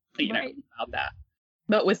 Right. about that.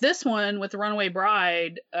 But with this one, with The Runaway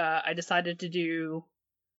Bride, I decided to do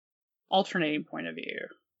alternating point of view,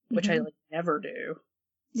 which I like never do.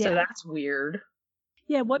 Yeah. So that's weird.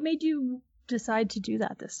 Yeah. What made you decide to do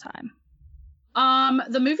that this time?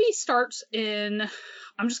 The movie starts in,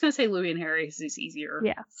 I'm just going to say Louis and Harry because it's easier.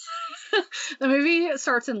 Yeah. The movie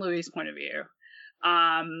starts in Louis' point of view.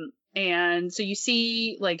 And so you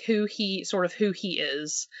see like who he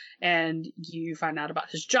is, and you find out about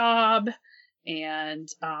his job and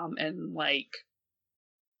like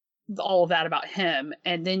all of that about him.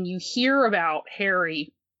 And then you hear about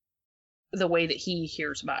Harry the way that he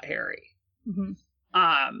hears about Harry.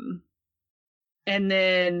 And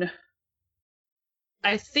then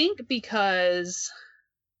I think because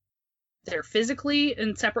they're physically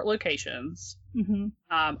in separate locations.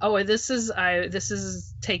 This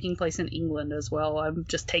is taking place in England as well. I'm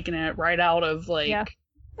just taking it right out of like,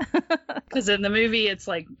 because in the movie it's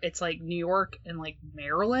like New York and like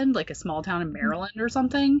Maryland, like a small town in Maryland or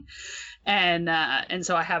something, and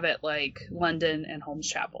so I have it like London and Holmes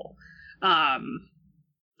Chapel.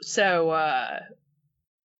 So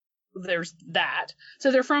there's that.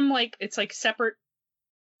 So they're from like, it's like separate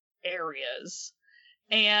areas.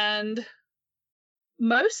 And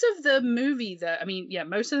most of the movie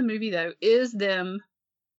though is them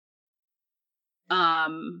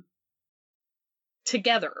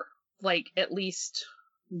together, like at least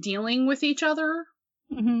dealing with each other.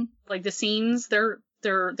 Like the scenes, there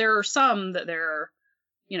are some that they're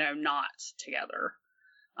not together.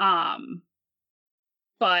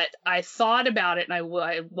 But I thought about it, and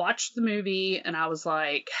I watched the movie, and I was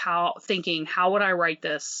like, how would I write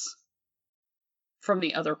this from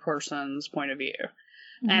the other person's point of view?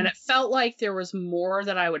 And it felt like there was more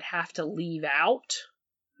that I would have to leave out.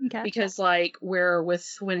 Okay. Because like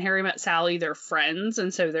when Harry met Sally, they're friends,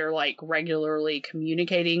 and so they're like regularly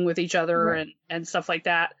communicating with each other and stuff like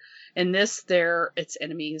that. In this, it's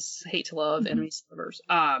enemies, hate to love, enemies to lovers.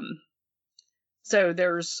 So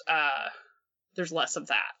there's less of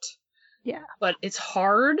that. Yeah. But it's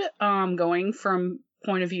hard going from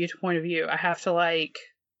point of view to point of view. I have to like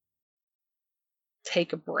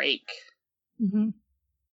take a break.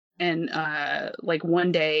 And like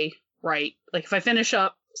one day, right? Like if I finish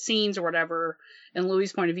up scenes or whatever in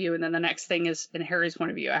Louis' point of view, and then the next thing is in Harry's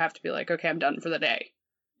point of view, I have to be like, okay, I'm done for the day.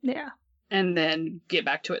 Yeah. And then get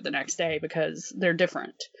back to it the next day because they're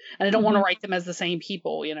different. And I don't want to write them as the same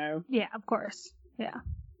people, Yeah, of course. Yeah.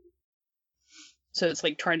 So it's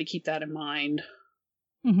like trying to keep that in mind.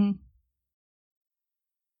 I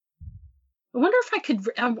wonder if I could,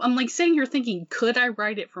 I'm like sitting here thinking, could I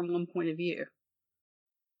write it from one point of view?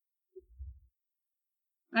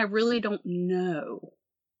 I really don't know.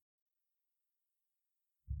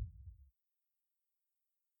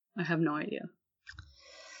 I have no idea.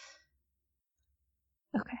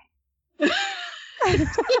 Okay.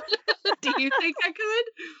 Do you think I could?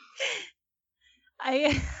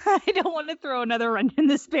 I don't want to throw another wrench in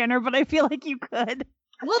this spanner, but I feel like you could.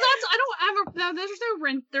 Well,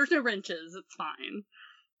 there's no wrenches. It's fine.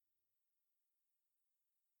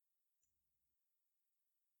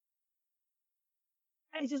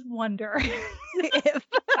 I just wonder if you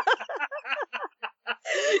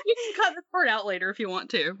can cut this part out later if you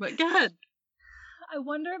want to, but go ahead. I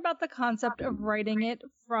wonder about the concept of writing it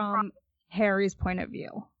from Harry's point of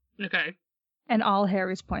view. Okay. And all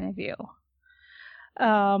Harry's point of view.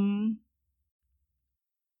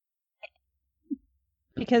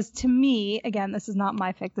 Because to me, again, this is not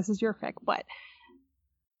my fic, this is your fic, but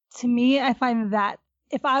to me, I find that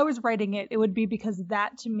if I was writing it, it would be because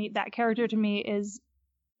that character to me is...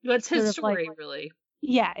 It's his story, really.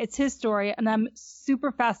 Yeah, it's his story, and I'm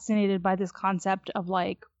super fascinated by this concept of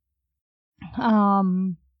like,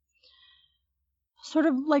 sort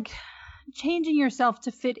of like changing yourself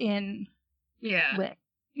to fit in Yeah. with,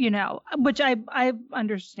 which I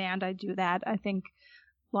understand. I do that. I think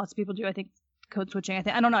lots of people do. I think code switching.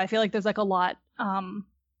 I don't know. I feel like there's like a lot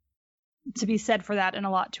to be said for that and a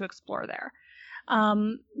lot to explore there.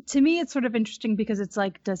 To me, it's sort of interesting because it's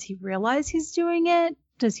like, does he realize he's doing it?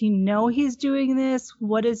 Does he know he's doing this?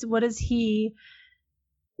 What is he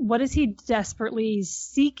desperately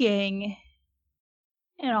seeking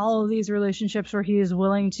in all of these relationships where he is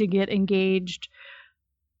willing to get engaged?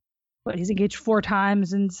 But he's engaged 4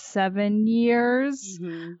 times in 7 years.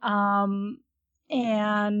 Mm-hmm.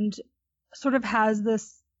 And sort of has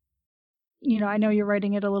this, I know you're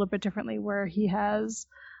writing it a little bit differently, where he has,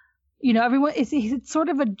 everyone, it's sort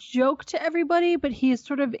of a joke to everybody, but he is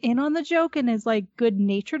sort of in on the joke and is like good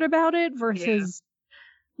natured about it versus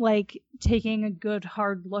like taking a good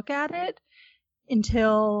hard look at it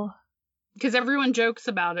until. Because everyone jokes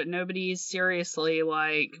about it. Nobody's seriously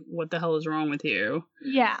like, what the hell is wrong with you?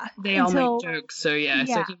 Yeah. They all make jokes. So so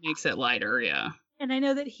he makes it lighter. Yeah. And I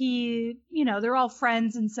know that he, they're all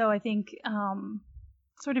friends. And so I think,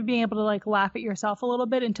 sort of being able to like laugh at yourself a little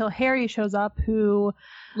bit until Harry shows up, who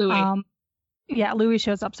Louis. Louis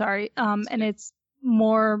shows up, sorry. And it's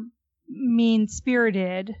more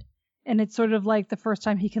mean-spirited, and it's sort of like the first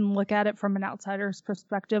time he can look at it from an outsider's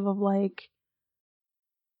perspective of like,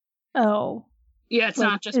 oh. Yeah, it's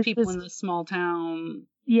not just people in this small town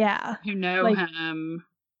who know him.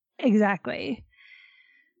 Exactly.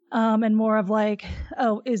 And more of like,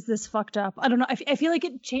 oh, is this fucked up? I don't know. I feel like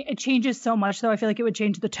it changes so much, though. I feel like it would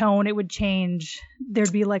change the tone. It would change.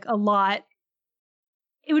 There'd be like a lot.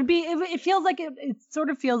 It would be. It feels like it sort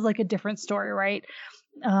of feels like a different story, right?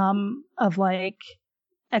 Of like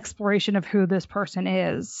exploration of who this person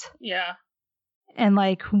is. Yeah. And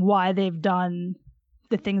like why they've done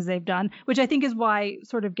the things they've done, which I think is why,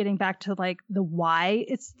 sort of getting back to like the why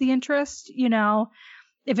it's the interest,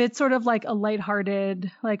 If it's sort of like a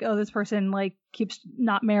lighthearted, like, oh, this person like keeps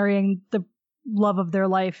not marrying the love of their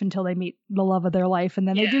life until they meet the love of their life, and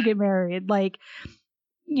then they do get married. Like,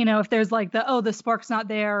 if there's like the spark's not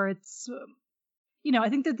there, it's, I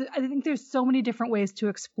think there's so many different ways to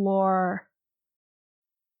explore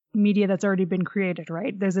media that's already been created,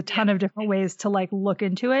 right? There's a ton of different ways to like look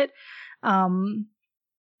into it.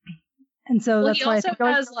 And so that's why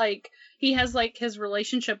he has like his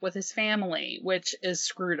relationship with his family, which is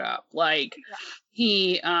screwed up. Like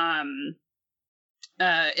he, in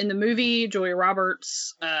the movie, Julia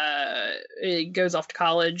Roberts, goes off to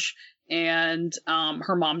college, and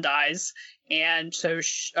her mom dies, and so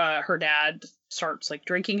her dad starts like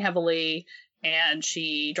drinking heavily, and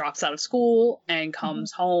she drops out of school and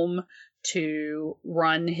comes home to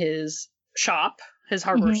run his shop, his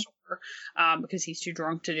hardware store, because he's too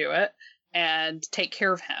drunk to do it, and take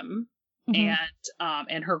care of him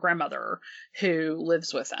and her grandmother who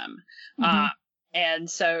lives with him. And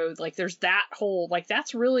so like there's that whole, like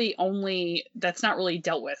that's not really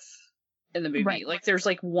dealt with in the movie. Right. Like there's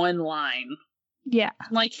like one line. Yeah.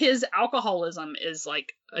 Like his alcoholism is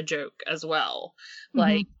like a joke as well.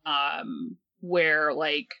 Like where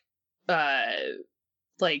like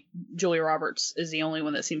Julia Roberts is the only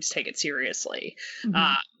one that seems to take it seriously.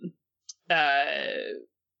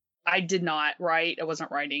 I did not write. I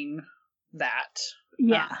wasn't writing that.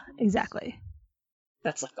 Yeah, exactly.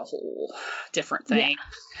 That's like a whole different thing.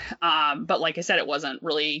 Yeah. But like I said, it wasn't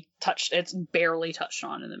really touched. It's barely touched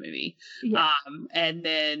on in the movie. Yeah. And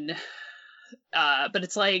then, but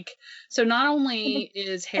it's like, so not only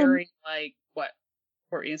is Harry like, what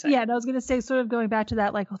were you gonna say? Yeah, and I was gonna say, sort of going back to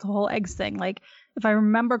that, like the whole eggs thing. Like, if I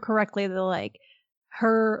remember correctly,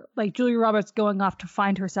 her, like, Julia Roberts going off to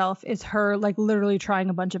find herself is her, like, literally trying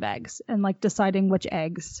a bunch of eggs and, like, deciding which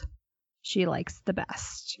eggs she likes the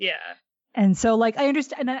best. Yeah. And so, like, I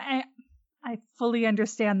understand, and I fully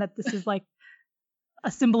understand that this is, like,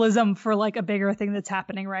 a symbolism for, like, a bigger thing that's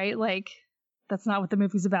happening, right? Like, that's not what the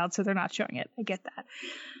movie's about, so they're not showing it. I get that.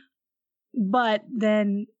 But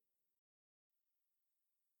then,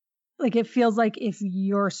 like, it feels like if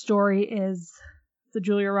your story is the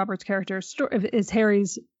Julia Roberts character's story, is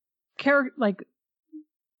Harry's character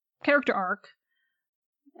arc,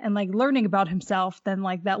 and like learning about himself, then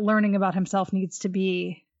like that learning about himself needs to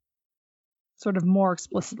be sort of more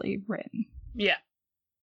explicitly written. Yeah.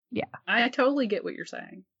 Yeah. I totally get what you're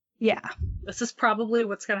saying. Yeah. This is probably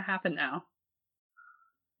what's going to happen now,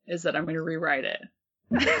 is that I'm going to rewrite it.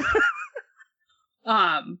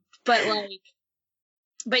 But like,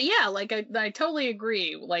 but yeah, like I totally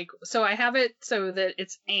agree. Like, so I have it so that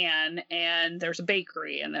it's Anne, and there's a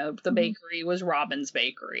bakery, and the bakery was Robin's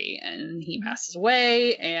bakery, and he passes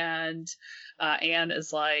away, and Anne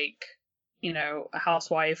is like, you know, a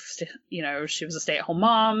housewife. You know, she was a stay-at-home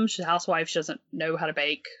mom. She's a housewife. She doesn't know how to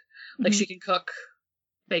bake. Like, she can cook.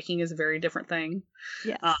 Baking is a very different thing.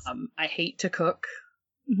 Yes. I hate to cook,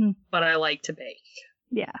 Mm-hmm. but I like to bake.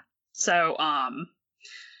 Yeah. So,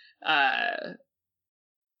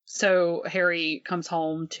 so Harry comes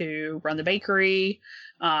home to run the bakery,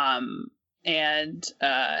 and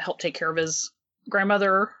help take care of his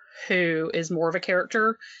grandmother, who is more of a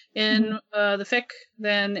character in the fic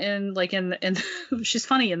than in she's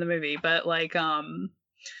funny in the movie, but like in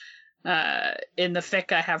the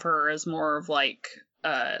fic I have her as more of like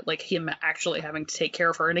him actually having to take care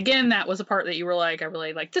of her. And again, that was a part that you were like, I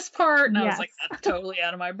really like this part, and I was like, that's totally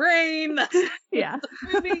out of my brain. That's yeah. the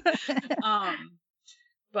movie.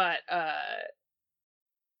 But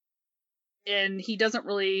and he doesn't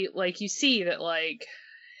really, like, you see that, like,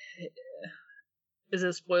 is it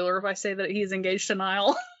a spoiler if I say that he's engaged to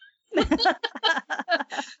Niall?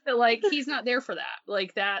 That, like, he's not there for that.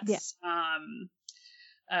 Like, that's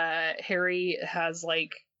Harry has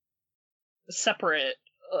like separate,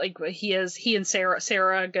 like, he and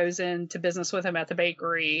Sarah goes into business with him at the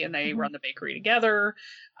bakery, and they run the bakery together.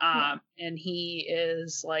 And he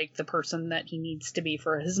is like the person that he needs to be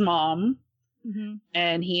for his mom,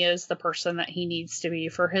 and he is the person that he needs to be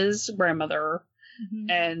for his grandmother,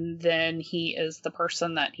 and then he is the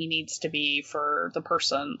person that he needs to be for the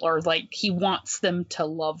person, or like he wants them to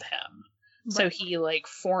love him. Right. So he like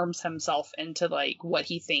forms himself into like what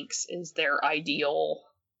he thinks is their ideal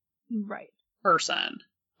person.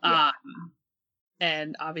 Yeah.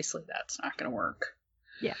 And obviously that's not going to work.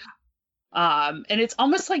 Yeah. And it's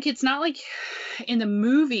almost like, it's not like in the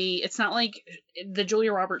movie, it's not like the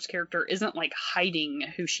Julia Roberts character isn't like hiding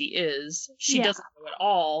who she is. She doesn't know at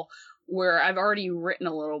all, where I've already written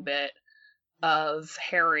a little bit of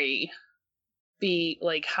Harry be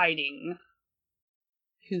like hiding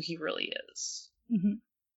who he really is.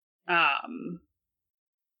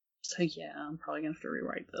 So yeah, I'm probably gonna have to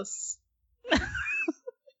rewrite this.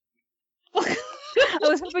 I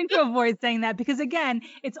was hoping to avoid saying that, because again,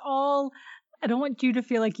 it's all, I don't want you to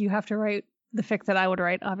feel like you have to write the fic that I would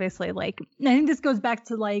write, obviously. Like, I think this goes back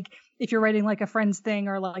to like, if you're writing like a Friends thing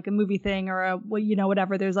or like a movie thing or a, well, you know,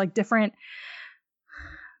 whatever, there's like different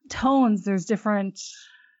tones, there's different,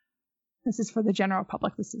 this is for the general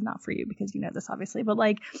public, this is not for you because you know this obviously, but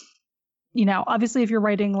like, you know, obviously if you're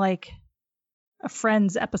writing like a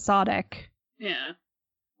Friends episodic,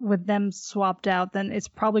 with them swapped out, then it's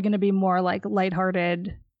probably going to be more like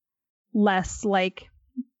lighthearted, less like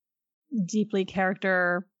deeply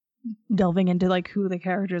character delving into like who the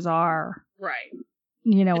characters are. Right.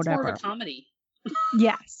 You know, it's whatever. More of a comedy.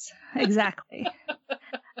 Yes, exactly.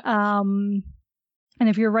 And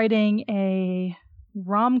if you're writing a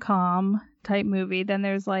rom-com type movie, then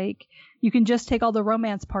there's like, you can just take all the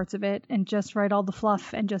romance parts of it and just write all the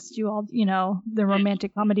fluff and just do all, you know, the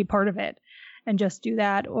romantic comedy part of it and just do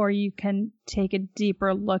that. Or you can take a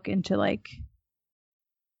deeper look into like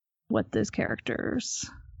what those characters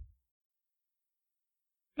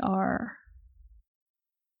are,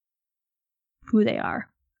 who they are.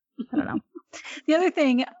 I don't know. The other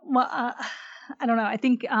thing, well, I don't know. I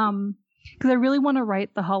think, because I really want to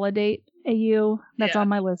write the Holiday AU. That's on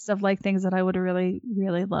my list of like things that I would really,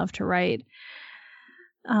 really love to write.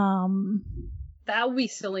 That would be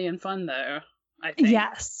silly and fun, though, I think.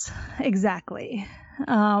 Yes, exactly.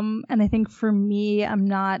 And I think for me,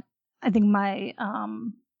 I think my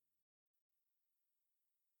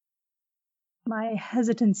my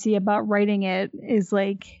hesitancy about writing it is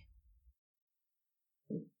like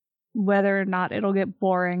whether or not it'll get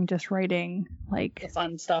boring just writing like the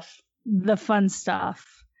fun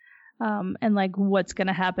stuff. And like what's going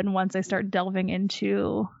to happen once I start delving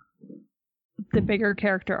into the bigger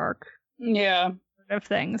character arc of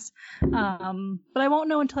things. But I won't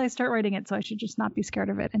know until I start writing it, so I should just not be scared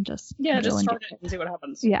of it and just just start it and see what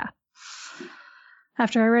happens. Yeah.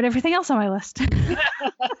 After I read everything else on my list.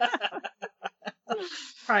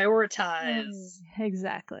 Prioritize.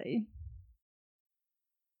 Exactly.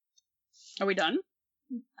 Are we done?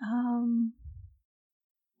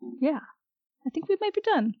 Yeah. I think we might be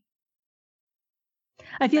done.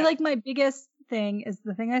 I feel like my biggest thing is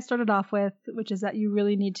the thing I started off with, which is that you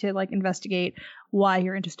really need to like investigate why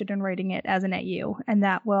you're interested in writing it as an AU, and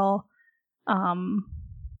that will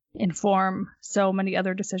inform so many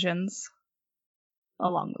other decisions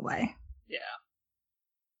along the way. Yeah.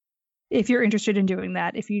 If you're interested in doing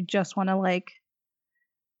that, if you just want to like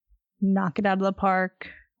knock it out of the park,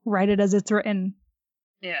 write it as it's written.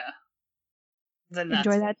 Yeah. Then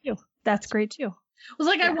Enjoy that too. That's great too. It was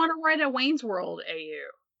like, I want to write a Wayne's World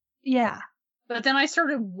AU. Yeah. But then I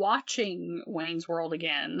started watching Wayne's World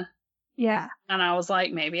again. Yeah. And I was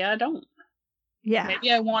like, maybe I don't. Yeah.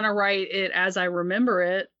 Maybe I want to write it as I remember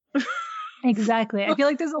it. Exactly. I feel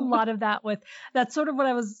like there's a lot of that that's sort of what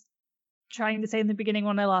I was trying to say in the beginning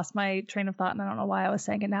when I lost my train of thought, and I don't know why I was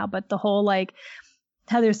saying it now, but the whole like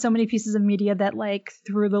how there's so many pieces of media that like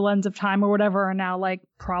through the lens of time or whatever are now like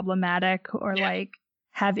problematic or like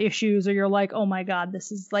have issues, or you're like, oh my god,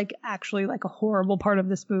 this is like actually like a horrible part of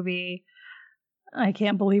this movie. I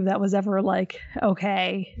can't believe that was ever like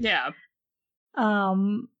okay. Yeah.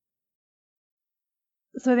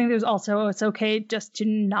 So I think there's also, it's okay just to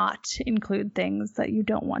not include things that you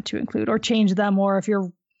don't want to include or change them. Or if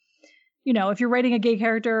you're, if you're writing a gay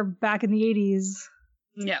character back in the 80s,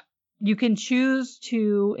 you can choose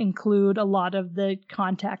to include a lot of the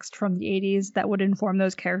context from the 80s that would inform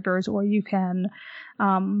those characters, or you can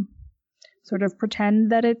sort of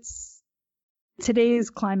pretend that it's today's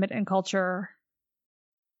climate and culture.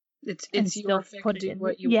 It's your fiction,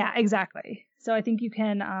 what you want. Exactly. So I think you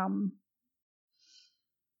can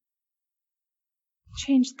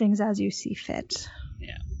change things as you see fit.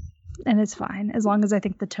 Yeah. And it's fine, as long as I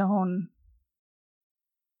think the tone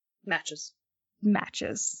matches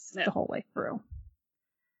the whole way through.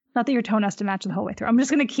 Not that your tone has to match the whole way through. I'm just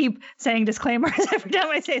going to keep saying disclaimers every time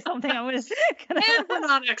I say something. I'm just gonna... And we're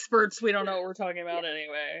not experts. We don't know what we're talking about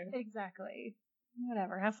anyway. Exactly.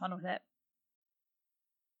 Whatever. Have fun with it.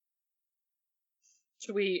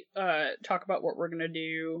 Should we talk about what we're going to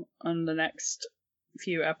do on the next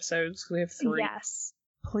few episodes? We have 3. Yes,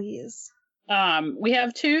 please. We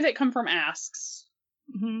have 2 that come from asks.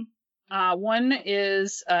 Mm-hmm. One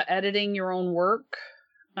is editing your own work,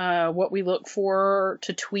 what we look for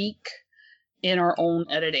to tweak in our own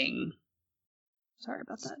editing. Sorry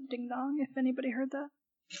about that ding dong, if anybody heard that.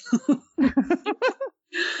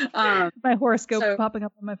 My horoscope popping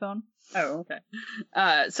up on my phone. Oh, okay.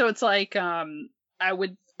 So it's like, I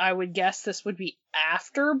would guess this would be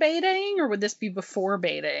after baiting, or would this be before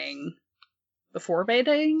baiting? Before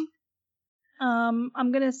baiting?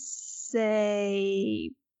 I'm gonna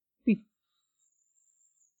say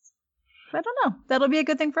I don't know. That'll be a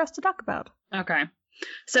good thing for us to talk about. Okay.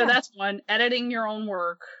 So that's one. Editing your own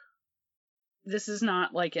work. This is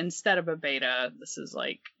not like instead of a beta. This is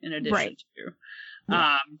like in addition to.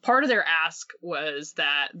 Yeah. Part of their ask was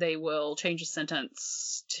that they will change a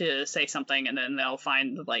sentence to say something, and then they'll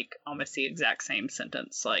find like almost the exact same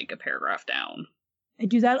sentence, like a paragraph down. I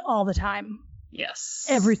do that all the time. Yes.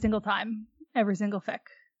 Every single time. Every single fic.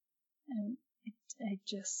 And it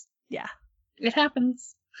just, It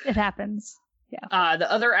happens. It happens. Yeah.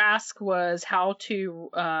 The other ask was how to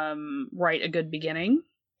write a good beginning.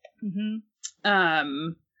 Mm-hmm.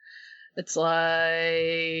 It's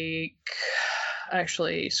like, I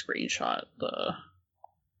actually screenshot the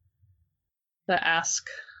ask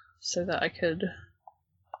so that I could.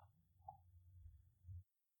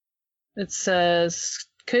 It says,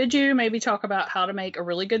 could you maybe talk about how to make a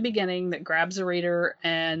really good beginning that grabs the reader,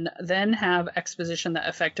 and then have exposition that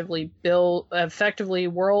effectively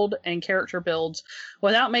world and character builds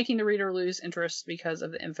without making the reader lose interest because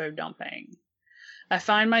of the info dumping? I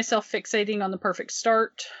find myself fixating on the perfect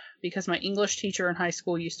start because my English teacher in high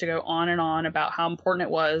school used to go on and on about how important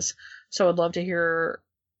it was. So I'd love to hear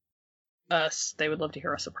they would love to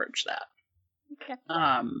hear us approach that. Okay.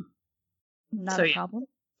 Not a problem.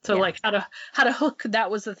 So like how to hook, that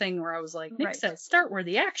was the thing where I was like, Nick says start where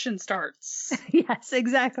the action starts. Yes,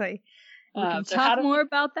 exactly. We can talk more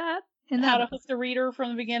about that. How to hook the reader from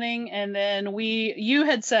the beginning, and then you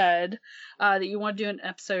had said that you want to do an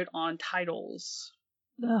episode on titles.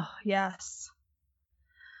 Oh, yes.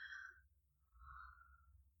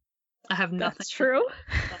 I have nothing. That's true.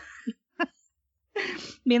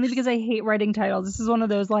 Mainly because I hate writing titles. This is one of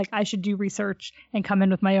those, like, I should do research and come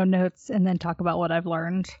in with my own notes and then talk about what I've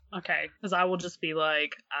learned. Okay, because I will just be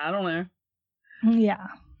like, I don't know. Yeah.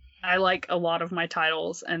 I like a lot of my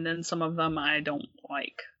titles, and then some of them I don't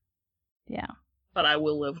like. Yeah. But I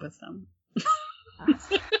will live with them. I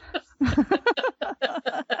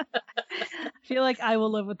feel like I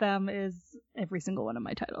will live with them is every single one of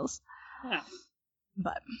my titles. Yeah.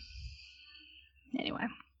 But anyway.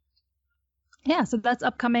 Yeah, so that's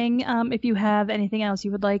upcoming. If you have anything else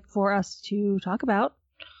you would like for us to talk about,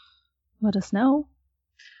 let us know.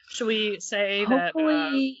 Should we say that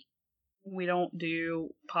we don't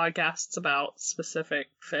do podcasts about specific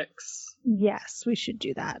fics? Yes, we should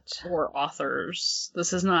do that. Or authors.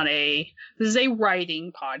 This is a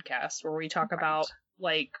writing podcast where we talk about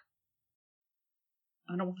like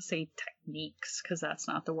I don't want to say techniques because that's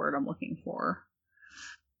not the word I'm looking for,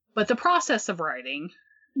 but the process of writing.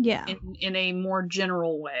 Yeah. In a more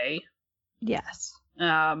general way. Yes.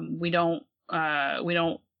 We don't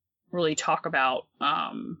really talk about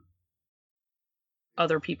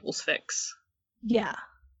other people's fics. Yeah.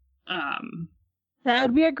 That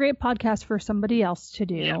would be a great podcast for somebody else to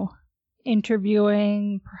do. Yeah.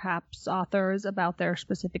 Interviewing perhaps authors about their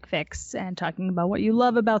specific fics and talking about what you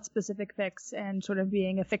love about specific fics and sort of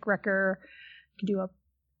being a fic wrecker. You can do a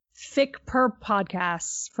fic per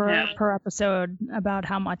podcast per episode about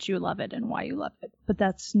how much you love it and why you love it. But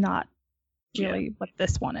that's not really what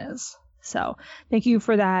this one is. So thank you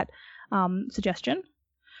for that suggestion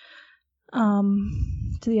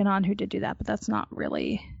to the Anon who did do that, but that's not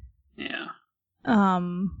really the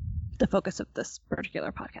focus of this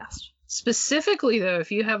particular podcast. Specifically, though,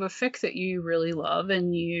 if you have a fic that you really love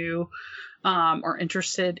and you are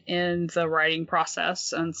interested in the writing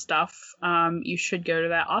process and stuff, you should go to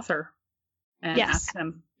that author and ask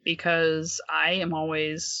them, because I am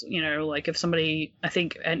always, like if somebody, I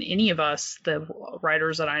think, and any of us, the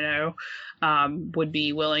writers that I know, would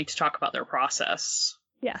be willing to talk about their process.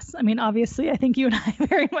 Yes. I mean, obviously, I think you and I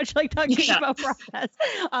very much like talking about process.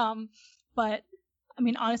 But I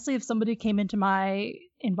mean, honestly, if somebody came into my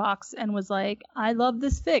inbox and was like, I love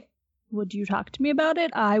this fic, would you talk to me about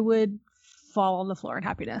it? I would fall on the floor in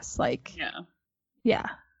happiness. Like, yeah.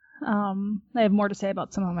 I have more to say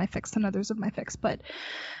about some of my fics than others of my fics, but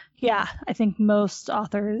yeah, I think most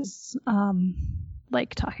authors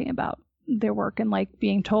like talking about their work and like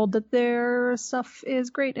being told that their stuff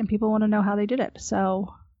is great and people want to know how they did it.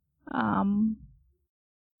 So,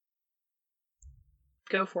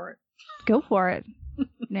 go for it. Go for it.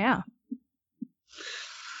 Yeah.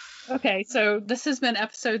 Okay, so this has been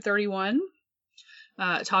episode 31.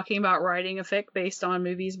 Talking about writing a fic based on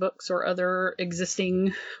movies, books, or other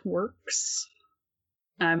existing works.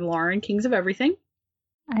 I'm Lauren, Kings of Everything.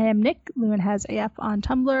 I am Nick. Lewin has AF on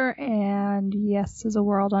Tumblr, and Yes is a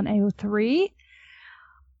World on AO3.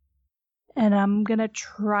 And I'm going to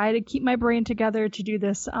try to keep my brain together to do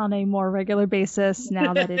this on a more regular basis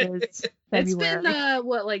now that it is February. It's been,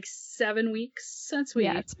 like 7 weeks since we...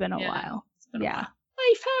 Yeah, it's been a while.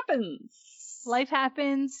 Life happens. Life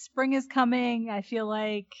happens. Spring is coming. I feel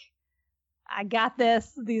like I got this.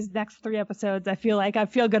 These next 3 episodes, I feel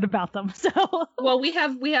good about them. So well, we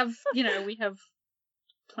have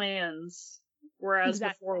plans, whereas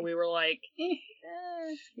before we were like,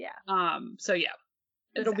 yeah. So yeah,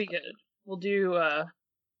 it'll be good. We'll do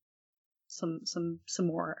some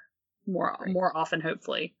more often,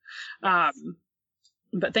 hopefully.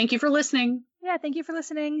 But thank you for listening. Yeah, thank you for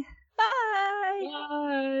listening.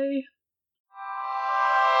 Bye.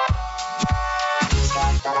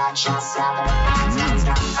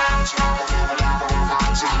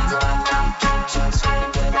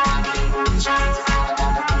 Bye.